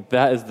thinking,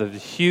 that is the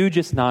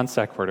hugest non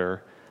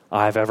sequitur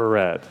I've ever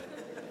read.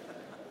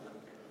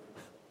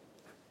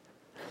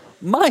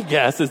 My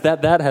guess is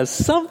that has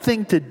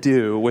something to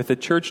do with the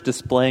church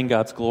displaying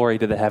God's glory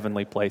to the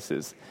heavenly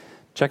places.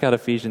 Check out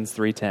Ephesians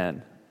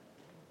 3:10.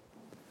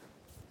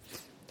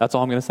 That's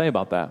all I'm going to say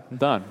about that. I'm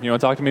done. You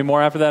want to talk to me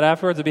more after that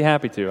afterwards? I'd be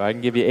happy to. I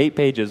can give you 8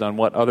 pages on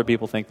what other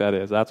people think that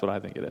is. That's what I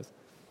think it is.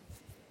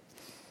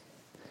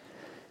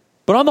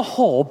 But on the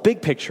whole,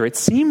 big picture, it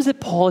seems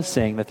that Paul is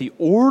saying that the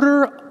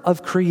order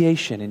of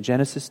creation in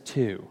Genesis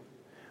 2,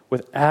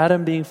 with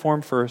Adam being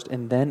formed first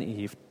and then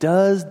Eve,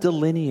 does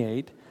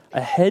delineate a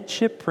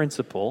headship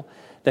principle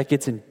that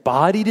gets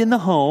embodied in the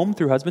home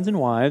through husbands and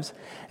wives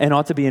and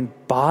ought to be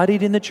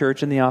embodied in the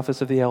church in the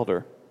office of the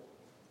elder.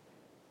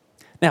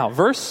 Now,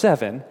 verse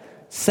 7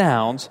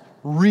 sounds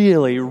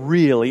really,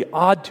 really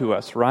odd to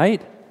us,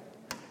 right?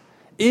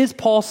 Is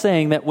Paul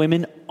saying that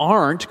women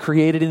aren't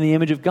created in the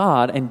image of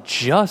God and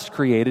just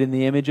created in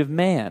the image of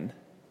man?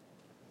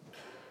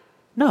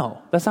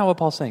 No, that's not what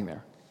Paul's saying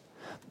there.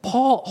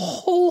 Paul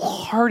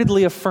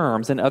wholeheartedly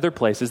affirms in other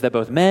places that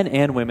both men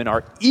and women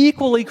are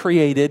equally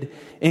created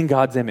in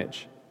God's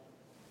image.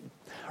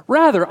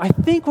 Rather, I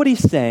think what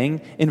he's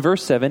saying in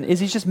verse 7 is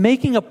he's just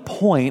making a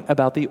point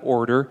about the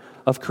order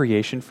of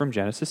creation from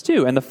Genesis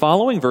 2. And the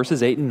following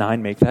verses 8 and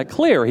 9 make that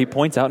clear. He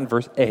points out in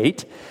verse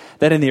 8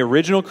 that in the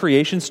original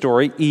creation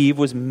story, Eve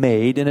was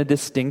made in a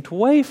distinct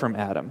way from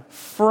Adam,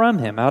 from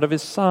him, out of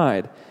his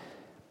side.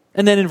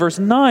 And then in verse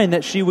 9,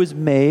 that she was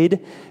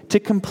made to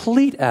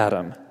complete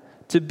Adam,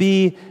 to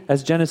be,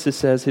 as Genesis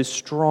says, his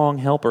strong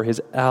helper,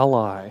 his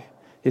ally,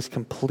 his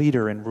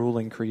completer in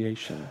ruling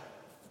creation.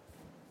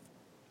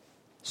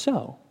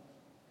 So,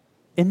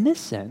 in this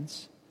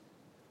sense,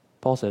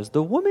 Paul says,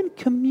 the woman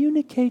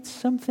communicates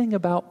something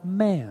about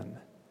man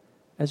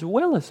as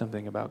well as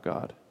something about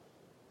God.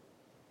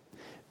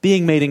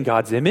 Being made in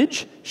God's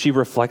image, she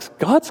reflects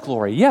God's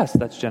glory. Yes,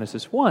 that's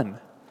Genesis 1.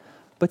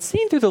 But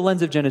seen through the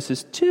lens of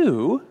Genesis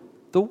 2,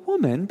 the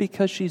woman,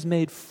 because she's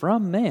made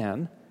from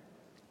man,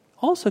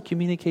 also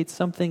communicates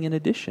something in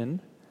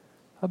addition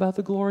about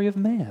the glory of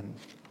man.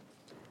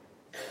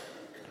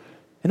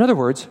 In other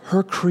words,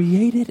 her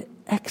created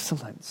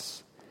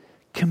excellence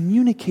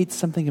communicates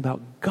something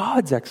about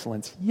God's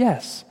excellence,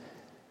 yes,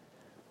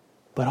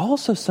 but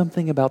also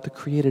something about the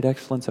created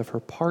excellence of her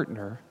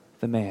partner,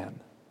 the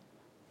man.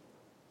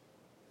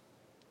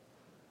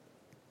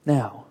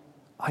 Now,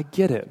 I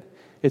get it.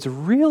 It's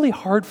really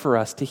hard for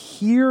us to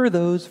hear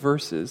those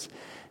verses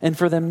and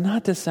for them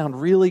not to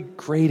sound really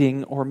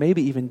grating or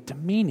maybe even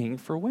demeaning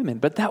for women.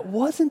 But that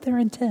wasn't their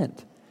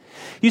intent.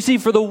 You see,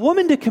 for the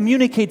woman to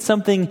communicate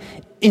something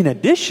in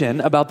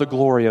addition about the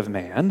glory of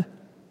man,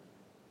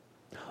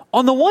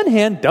 on the one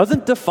hand,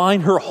 doesn't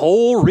define her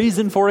whole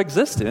reason for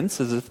existence,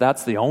 as if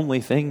that's the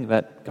only thing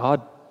that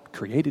God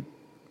created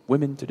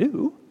women to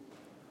do.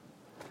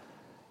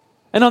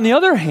 And on the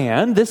other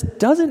hand, this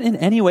doesn't in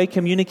any way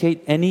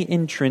communicate any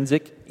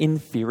intrinsic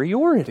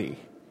inferiority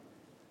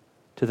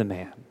to the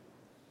man.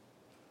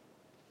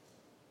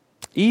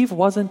 Eve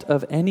wasn't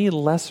of any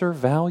lesser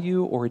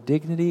value or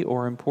dignity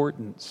or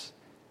importance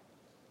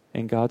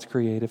in God's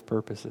creative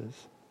purposes.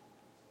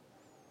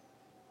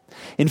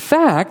 In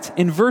fact,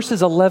 in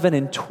verses 11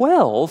 and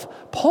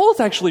 12, Paul's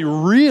actually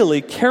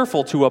really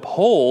careful to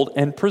uphold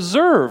and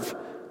preserve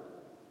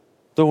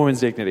the woman's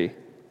dignity.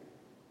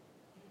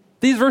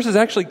 These verses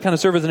actually kind of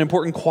serve as an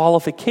important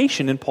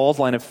qualification in Paul's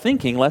line of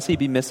thinking, lest he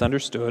be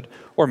misunderstood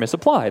or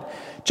misapplied.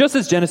 Just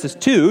as Genesis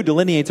 2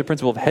 delineates a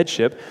principle of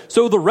headship,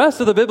 so the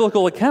rest of the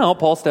biblical account,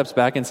 Paul steps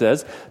back and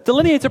says,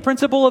 delineates a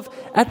principle of,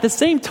 at the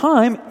same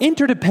time,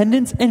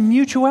 interdependence and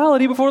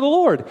mutuality before the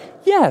Lord.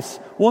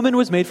 Yes, woman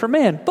was made from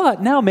man,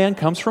 but now man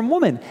comes from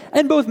woman,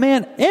 and both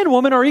man and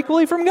woman are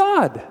equally from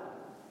God.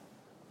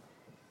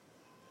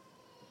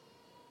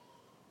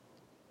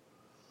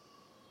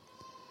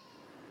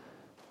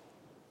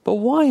 But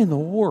why in the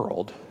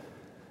world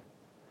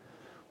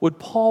would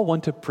Paul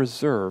want to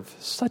preserve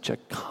such a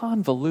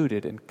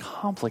convoluted and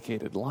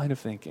complicated line of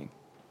thinking?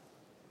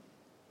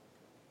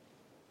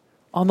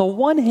 On the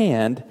one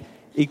hand,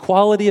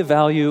 equality of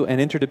value and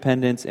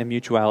interdependence and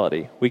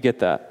mutuality. We get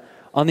that.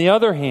 On the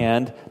other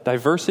hand,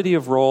 diversity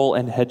of role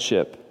and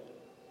headship.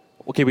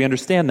 Okay, we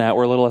understand that.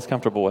 We're a little less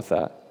comfortable with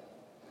that.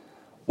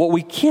 What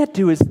we can't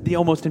do is the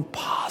almost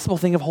impossible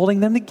thing of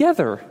holding them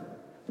together.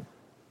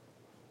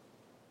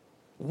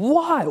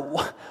 Why?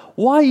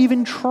 Why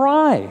even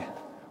try?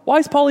 Why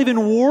is Paul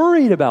even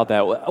worried about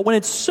that when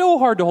it's so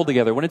hard to hold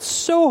together, when it's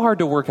so hard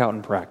to work out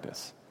in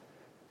practice?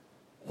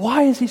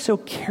 Why is he so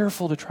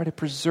careful to try to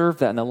preserve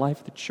that in the life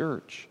of the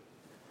church?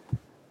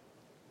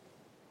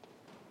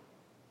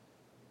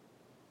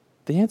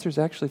 The answer is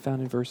actually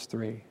found in verse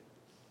 3.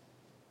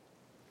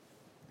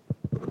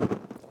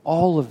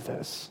 All of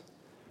this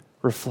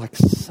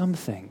reflects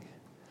something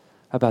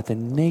about the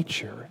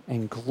nature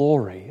and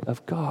glory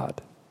of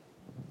God.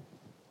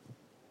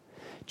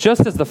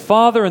 Just as the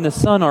Father and the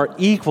Son are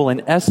equal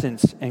in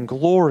essence and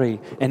glory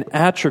and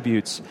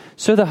attributes,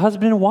 so the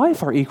husband and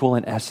wife are equal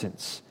in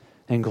essence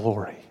and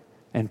glory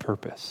and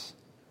purpose.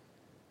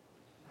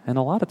 And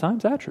a lot of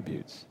times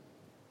attributes.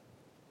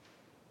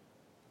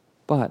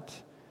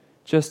 But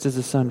just as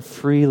the Son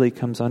freely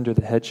comes under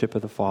the headship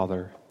of the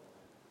Father,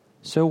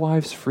 so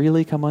wives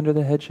freely come under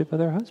the headship of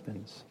their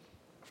husbands.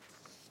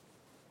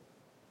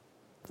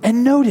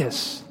 And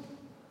notice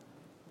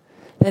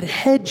that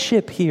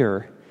headship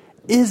here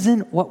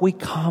isn't what we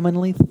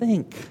commonly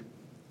think.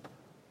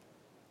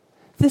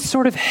 This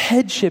sort of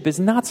headship is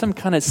not some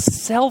kind of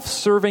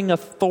self-serving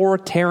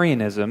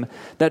authoritarianism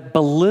that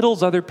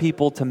belittles other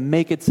people to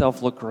make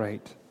itself look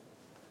great.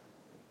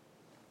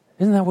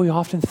 Isn't that what we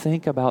often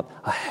think about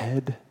a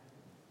head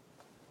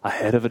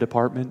of a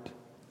department?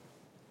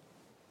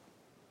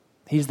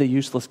 He's the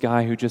useless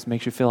guy who just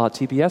makes you fill out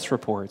TPS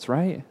reports,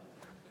 right?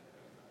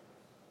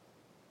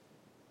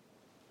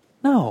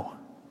 No.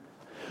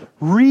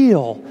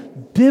 Real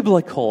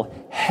biblical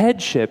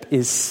headship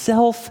is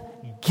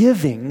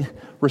self-giving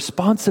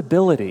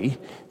responsibility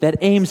that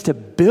aims to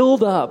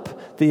build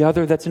up the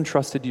other that's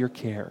entrusted to your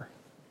care.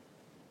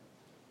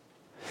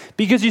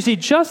 Because you see,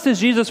 just as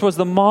Jesus was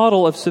the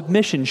model of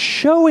submission,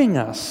 showing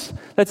us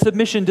that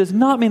submission does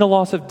not mean a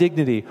loss of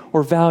dignity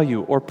or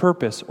value or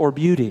purpose or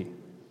beauty,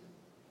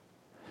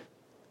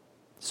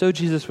 so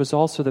Jesus was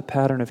also the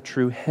pattern of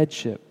true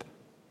headship.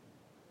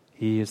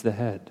 He is the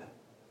head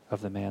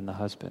of the man, the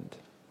husband,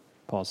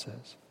 Paul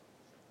says.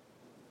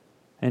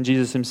 And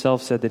Jesus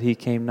himself said that he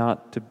came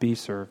not to be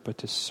served, but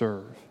to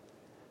serve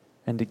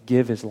and to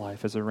give his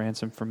life as a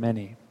ransom for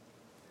many.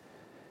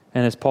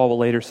 And as Paul will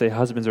later say,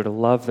 husbands are to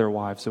love their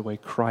wives the way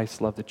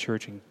Christ loved the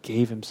church and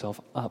gave himself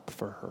up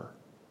for her.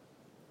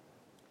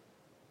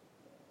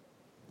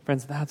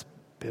 Friends, that's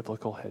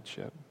biblical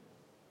headship.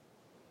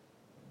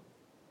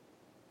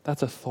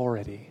 That's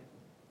authority,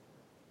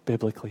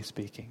 biblically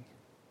speaking.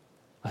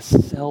 A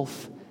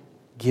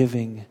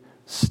self-giving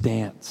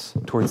stance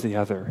towards the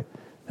other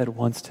that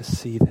wants to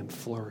see them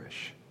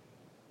flourish.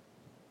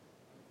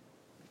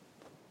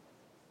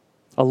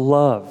 A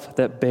love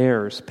that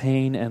bears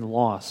pain and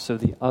loss so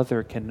the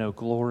other can know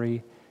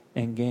glory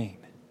and gain.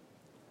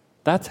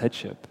 That's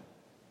headship.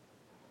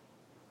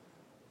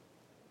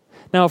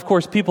 Now, of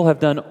course, people have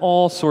done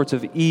all sorts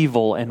of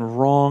evil and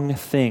wrong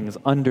things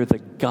under the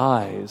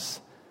guise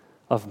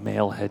of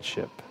male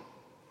headship.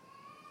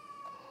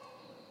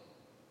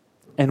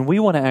 And we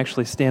want to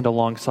actually stand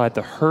alongside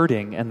the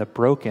hurting and the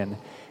broken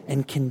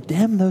and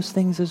condemn those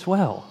things as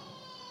well.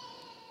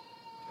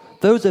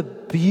 Those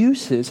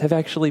abuses have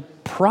actually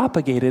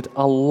propagated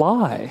a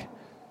lie,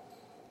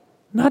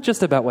 not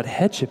just about what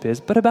headship is,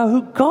 but about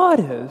who God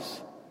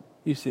is,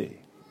 you see.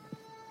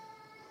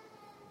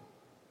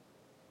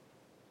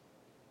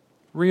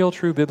 Real,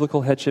 true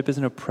biblical headship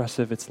isn't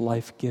oppressive, it's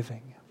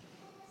life-giving.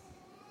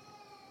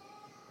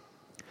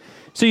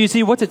 So you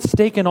see, what's at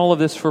stake in all of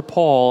this for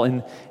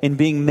Paul in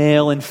being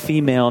male and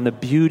female and the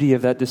beauty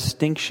of that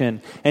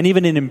distinction, and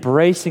even in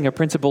embracing a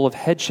principle of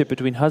headship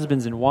between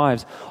husbands and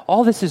wives,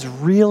 all this is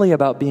really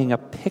about being a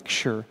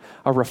picture,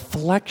 a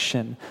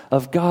reflection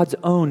of God's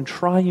own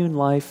triune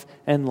life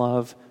and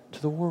love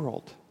to the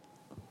world.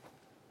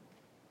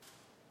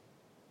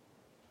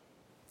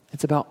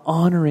 It's about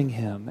honoring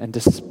Him and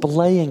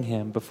displaying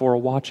Him before a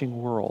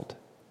watching world,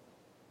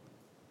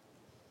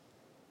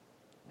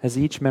 as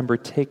each member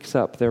takes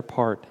up their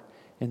part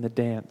in the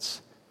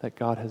dance that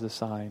God has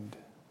assigned.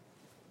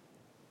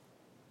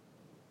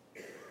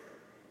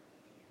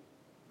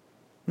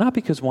 Not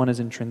because one is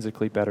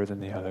intrinsically better than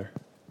the other.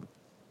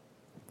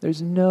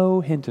 There's no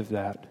hint of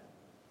that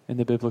in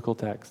the biblical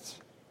texts.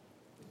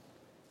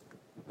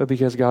 But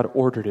because God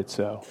ordered it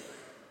so.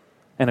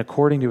 And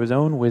according to His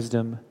own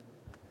wisdom,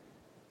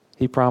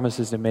 He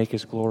promises to make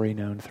His glory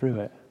known through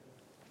it.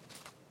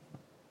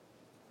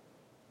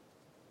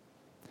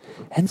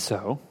 And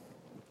so,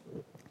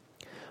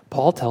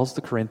 Paul tells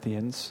the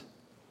Corinthians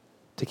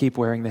to keep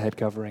wearing the head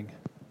covering.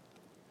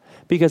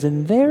 Because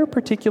in their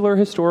particular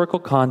historical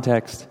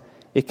context,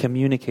 it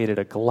communicated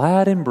a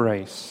glad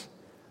embrace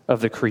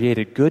of the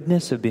created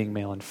goodness of being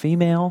male and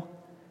female,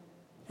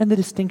 and the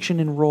distinction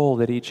and role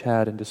that each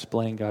had in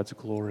displaying God's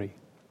glory.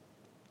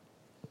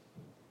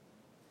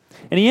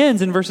 And he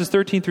ends in verses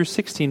 13 through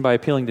 16 by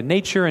appealing to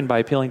nature and by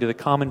appealing to the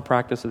common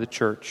practice of the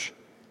church.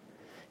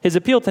 His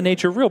appeal to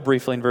nature, real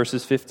briefly in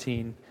verses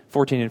 14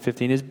 and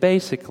 15, is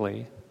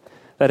basically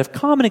that if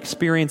common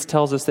experience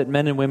tells us that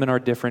men and women are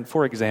different,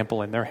 for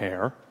example, in their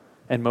hair,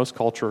 and most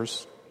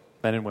cultures,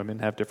 men and women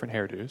have different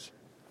hairdos,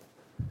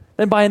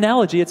 then by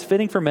analogy, it's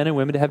fitting for men and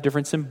women to have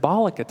different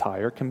symbolic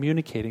attire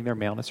communicating their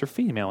maleness or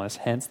femaleness,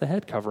 hence the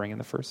head covering in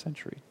the first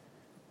century.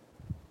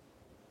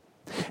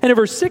 And in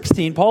verse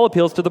 16, Paul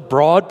appeals to the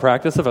broad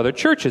practice of other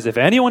churches. If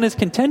anyone is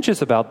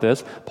contentious about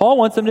this, Paul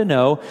wants them to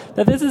know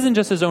that this isn't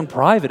just his own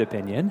private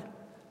opinion,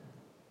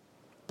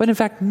 but in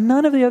fact,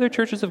 none of the other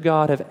churches of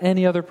God have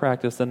any other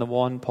practice than the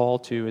one Paul,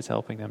 too, is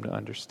helping them to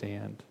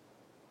understand.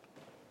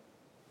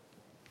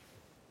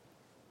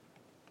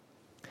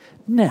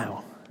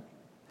 Now,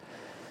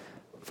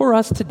 for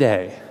us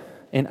today,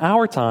 in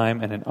our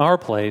time and in our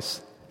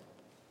place,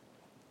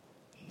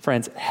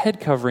 friends, head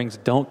coverings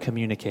don't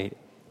communicate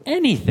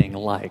anything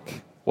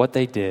like what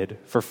they did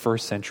for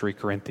first century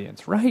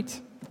Corinthians, right?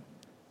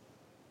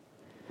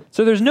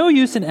 So there's no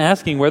use in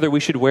asking whether we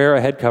should wear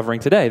a head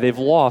covering today. They've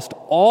lost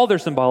all their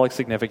symbolic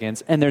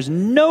significance, and there's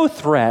no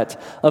threat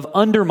of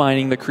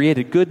undermining the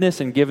created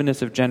goodness and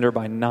givenness of gender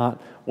by not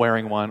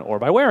wearing one or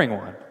by wearing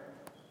one.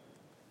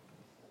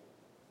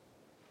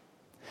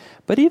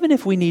 But even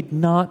if we need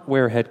not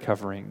wear head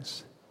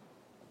coverings,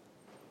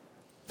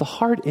 the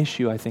hard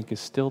issue, I think,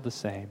 is still the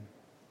same.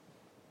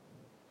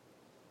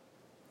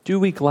 Do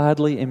we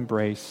gladly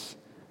embrace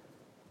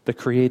the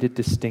created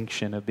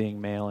distinction of being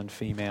male and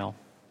female?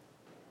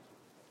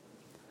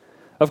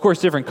 Of course,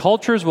 different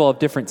cultures will have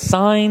different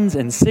signs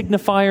and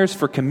signifiers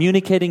for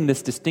communicating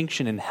this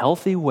distinction in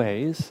healthy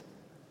ways.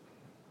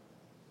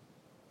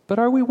 But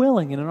are we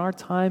willing and in our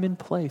time and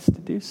place to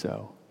do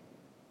so?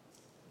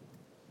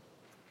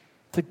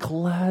 To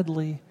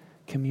gladly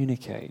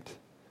communicate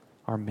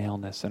our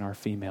maleness and our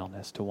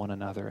femaleness to one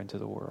another and to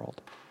the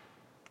world.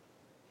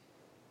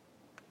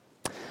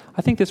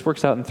 I think this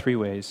works out in three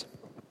ways.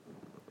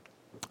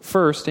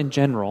 First, in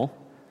general,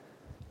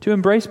 to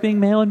embrace being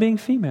male and being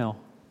female.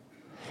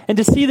 And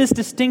to see this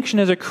distinction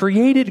as a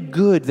created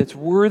good that's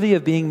worthy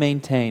of being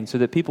maintained so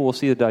that people will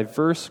see the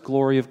diverse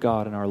glory of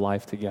God in our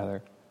life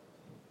together.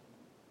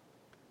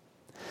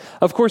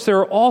 Of course, there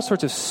are all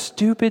sorts of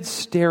stupid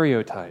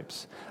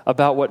stereotypes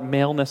about what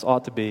maleness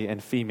ought to be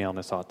and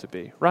femaleness ought to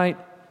be, right?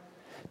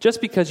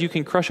 Just because you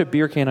can crush a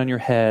beer can on your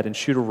head and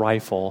shoot a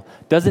rifle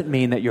doesn't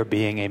mean that you're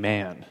being a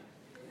man.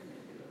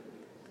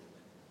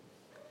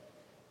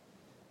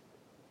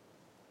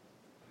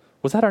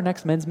 Was that our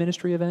next men's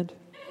ministry event?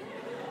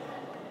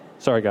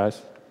 Sorry,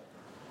 guys.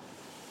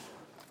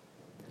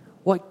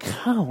 What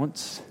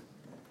counts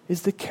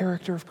is the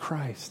character of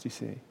Christ, you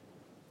see.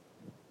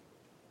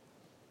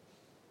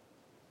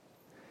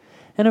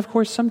 And of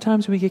course,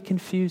 sometimes we get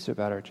confused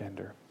about our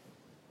gender.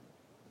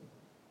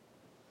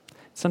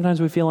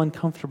 Sometimes we feel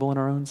uncomfortable in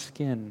our own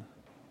skin.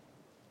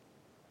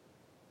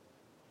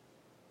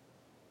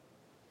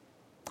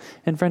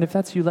 And friend, if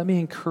that's you, let me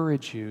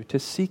encourage you to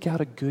seek out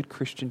a good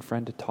Christian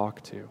friend to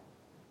talk to.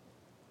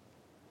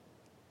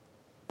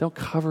 Don't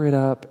cover it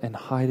up and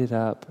hide it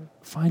up.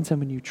 Find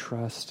someone you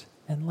trust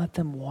and let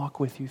them walk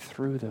with you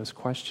through those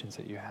questions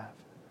that you have.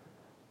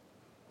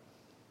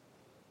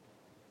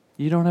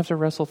 You don't have to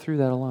wrestle through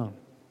that alone.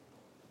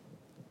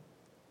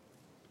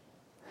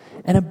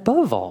 And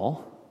above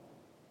all,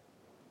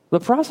 the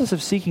process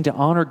of seeking to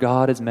honor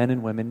God as men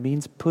and women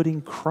means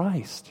putting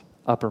Christ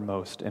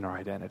uppermost in our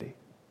identity.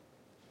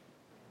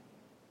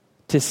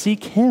 To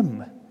seek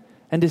Him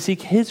and to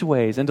seek His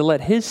ways and to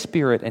let His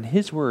Spirit and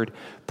His Word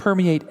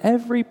permeate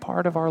every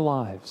part of our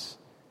lives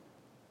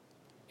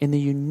in the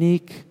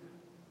unique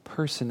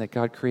person that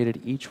God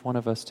created each one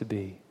of us to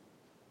be.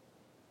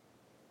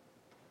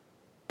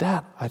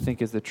 That, I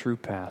think, is the true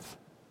path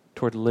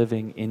toward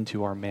living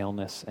into our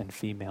maleness and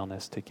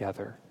femaleness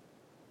together.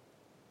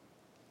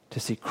 To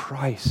see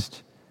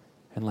Christ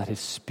and let His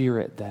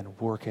Spirit then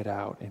work it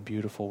out in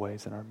beautiful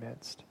ways in our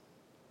midst.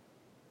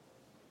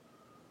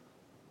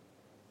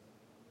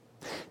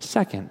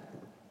 Second,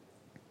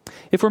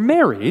 if we're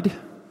married,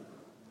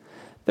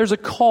 there's a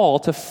call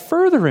to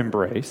further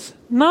embrace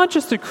not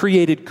just the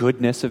created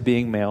goodness of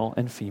being male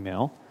and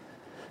female,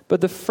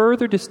 but the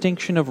further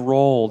distinction of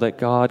role that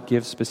God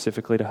gives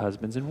specifically to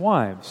husbands and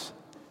wives.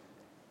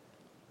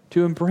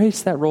 To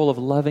embrace that role of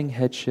loving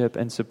headship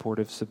and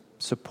supportive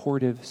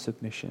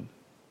submission.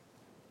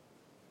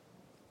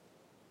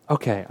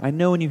 Okay, I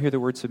know when you hear the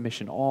word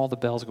submission, all the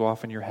bells go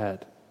off in your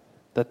head,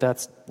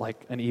 that's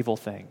like an evil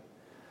thing.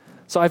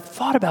 So I've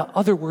thought about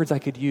other words I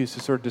could use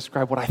to sort of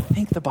describe what I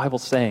think the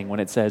Bible's saying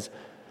when it says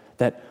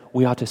that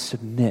we ought to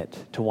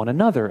submit to one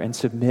another and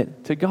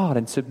submit to God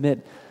and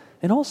submit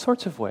in all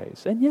sorts of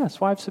ways. And yes,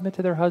 wives submit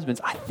to their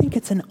husbands. I think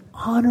it's an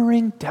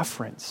honoring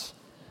deference.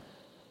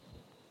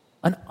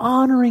 An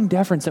honoring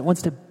deference that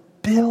wants to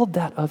build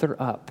that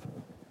other up.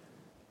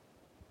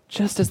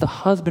 Just as the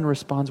husband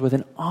responds with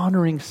an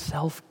honoring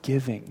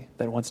self-giving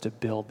that wants to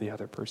build the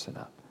other person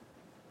up.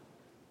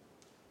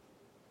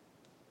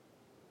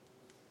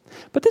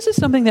 But this is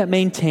something that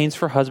maintains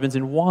for husbands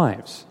and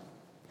wives.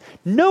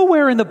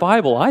 Nowhere in the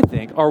Bible, I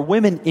think, are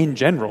women in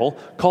general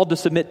called to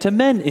submit to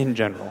men in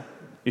general,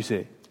 you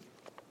see.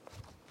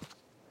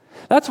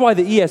 That's why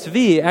the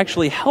ESV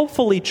actually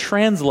helpfully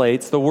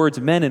translates the words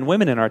men and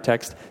women in our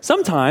text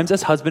sometimes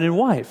as husband and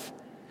wife.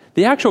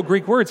 The actual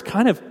Greek words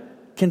kind of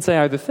can say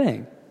either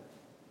thing.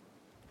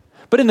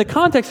 But in the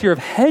context here of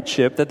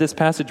headship that this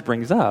passage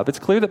brings up, it's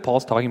clear that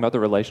Paul's talking about the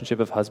relationship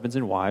of husbands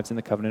and wives in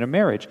the covenant of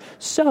marriage.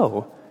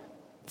 So,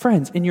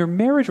 friends, in your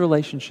marriage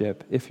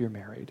relationship, if you're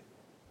married,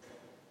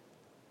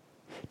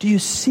 do you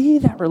see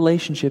that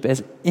relationship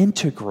as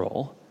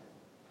integral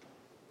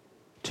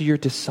to your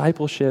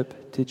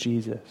discipleship to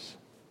Jesus?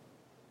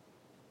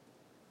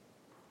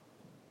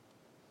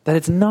 That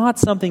it's not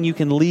something you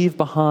can leave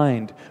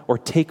behind or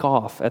take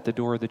off at the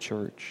door of the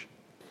church.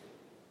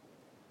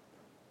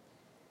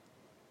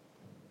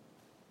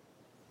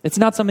 It's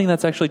not something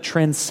that's actually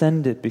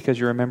transcended because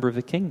you're a member of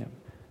the kingdom.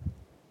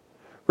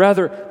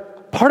 Rather,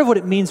 part of what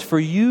it means for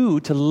you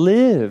to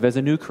live as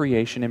a new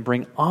creation and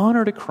bring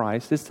honor to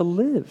Christ is to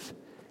live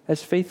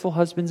as faithful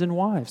husbands and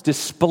wives,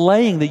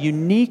 displaying the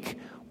unique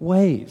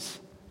ways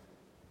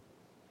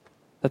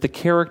that the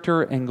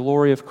character and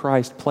glory of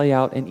Christ play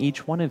out in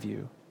each one of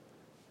you.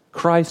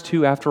 Christ,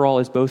 who, after all,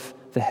 is both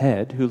the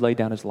head, who laid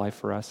down His life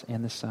for us,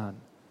 and the Son,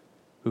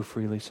 who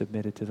freely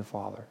submitted to the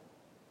Father.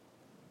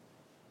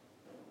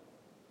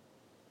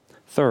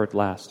 Third,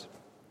 last,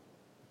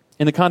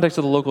 in the context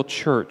of the local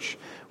church,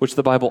 which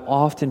the Bible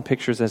often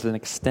pictures as an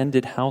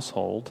extended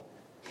household,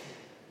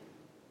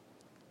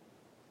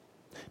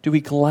 do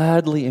we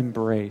gladly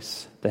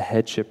embrace the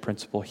headship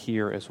principle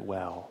here as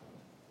well?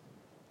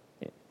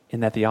 In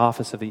that the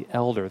office of the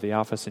elder, the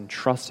office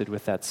entrusted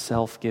with that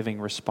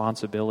self-giving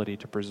responsibility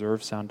to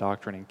preserve sound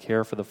doctrine and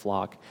care for the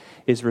flock,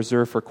 is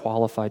reserved for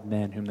qualified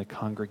men whom the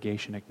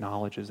congregation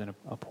acknowledges and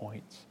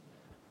appoints.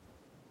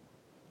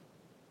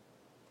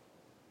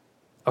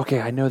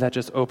 Okay, I know that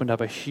just opened up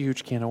a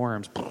huge can of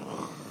worms.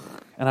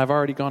 And I've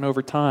already gone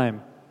over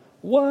time.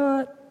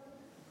 What?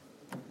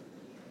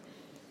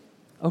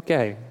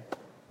 Okay.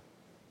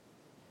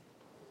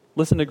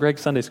 Listen to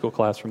Greg's Sunday school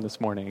class from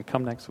this morning and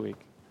come next week.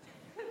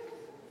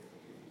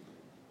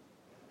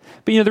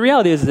 But the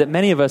reality is that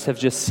many of us have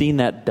just seen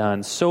that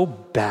done so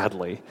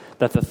badly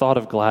that the thought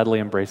of gladly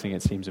embracing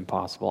it seems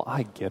impossible.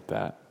 I get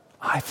that.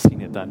 I've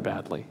seen it done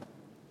badly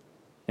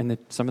in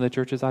some of the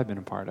churches I've been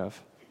a part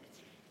of.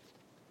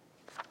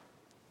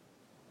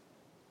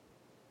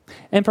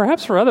 And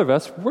perhaps for other of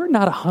us, we're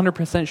not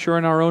 100% sure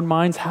in our own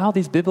minds how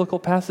these biblical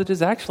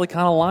passages actually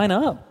kind of line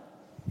up.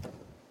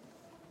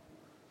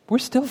 We're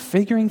still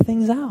figuring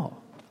things out.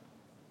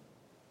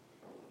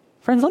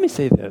 Friends, let me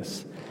say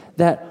this,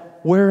 that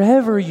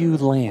wherever you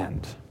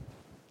land,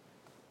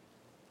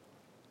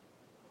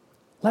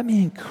 let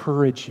me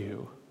encourage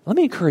you, let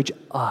me encourage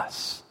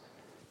us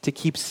to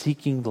keep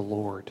seeking the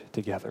Lord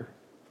together,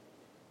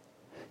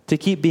 to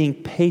keep being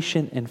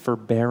patient and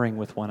forbearing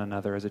with one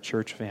another as a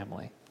church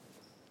family,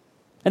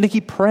 and to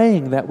keep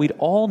praying that we'd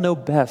all know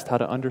best how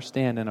to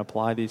understand and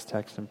apply these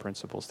texts and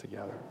principles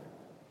together.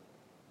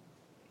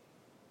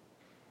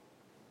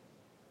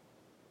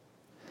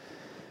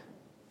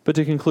 But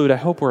to conclude, I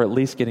hope we're at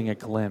least getting a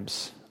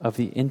glimpse of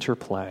the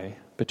interplay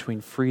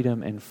between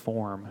freedom and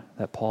form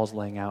that Paul's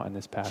laying out in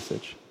this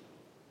passage.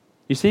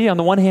 You see, on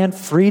the one hand,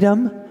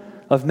 freedom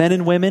of men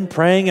and women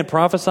praying and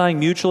prophesying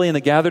mutually in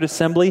the gathered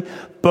assembly,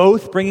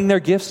 both bringing their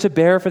gifts to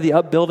bear for the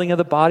upbuilding of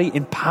the body,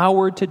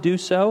 empowered to do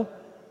so.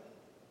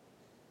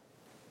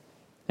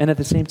 And at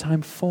the same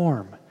time,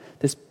 form,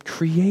 this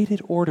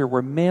created order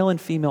where male and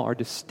female are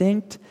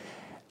distinct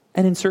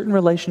and in certain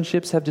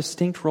relationships have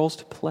distinct roles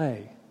to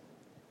play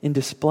in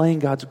displaying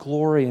God's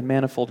glory and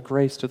manifold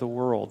grace to the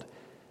world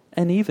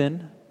and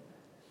even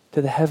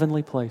to the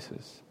heavenly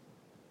places,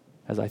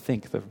 as I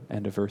think the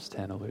end of verse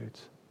 10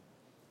 alludes.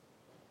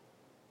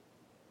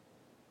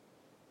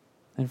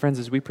 And friends,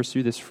 as we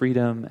pursue this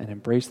freedom and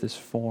embrace this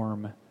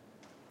form,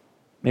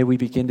 may we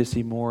begin to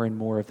see more and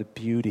more of the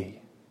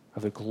beauty,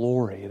 of the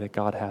glory that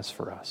God has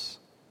for us.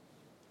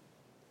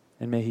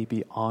 And may He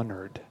be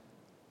honored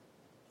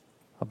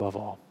above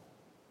all.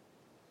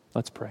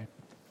 Let's pray.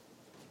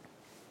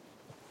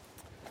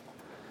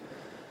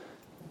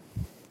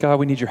 God,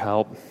 we need your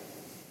help.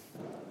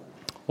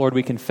 Lord,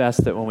 we confess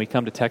that when we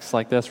come to texts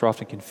like this, we're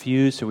often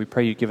confused, so we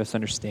pray you give us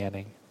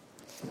understanding.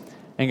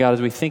 And God,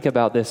 as we think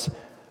about this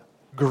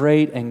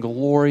great and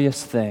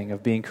glorious thing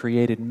of being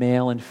created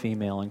male and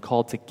female and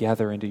called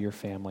together into your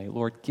family,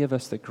 Lord, give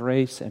us the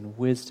grace and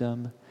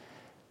wisdom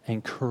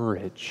and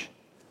courage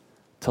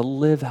to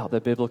live out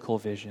the biblical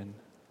vision.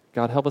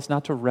 God, help us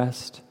not to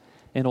rest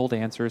in old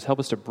answers. Help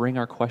us to bring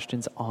our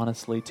questions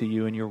honestly to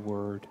you and your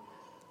word.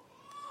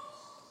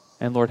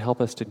 And Lord, help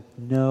us to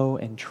know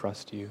and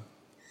trust you.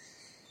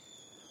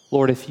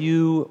 Lord, if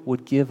you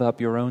would give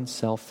up your own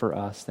self for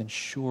us, then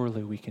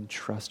surely we can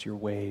trust your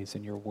ways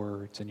and your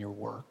words and your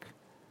work.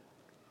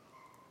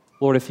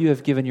 Lord, if you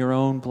have given your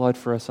own blood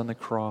for us on the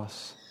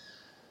cross,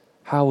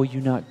 how will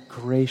you not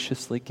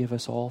graciously give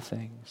us all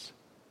things?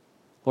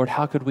 Lord,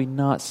 how could we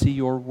not see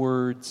your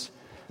words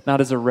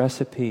not as a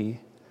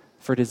recipe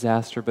for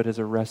disaster, but as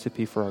a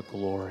recipe for our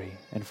glory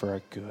and for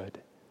our good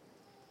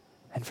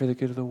and for the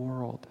good of the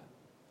world?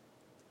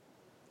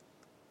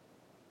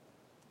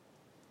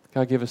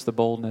 God, give us the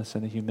boldness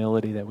and the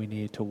humility that we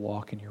need to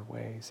walk in your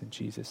ways. In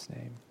Jesus'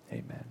 name,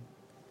 amen.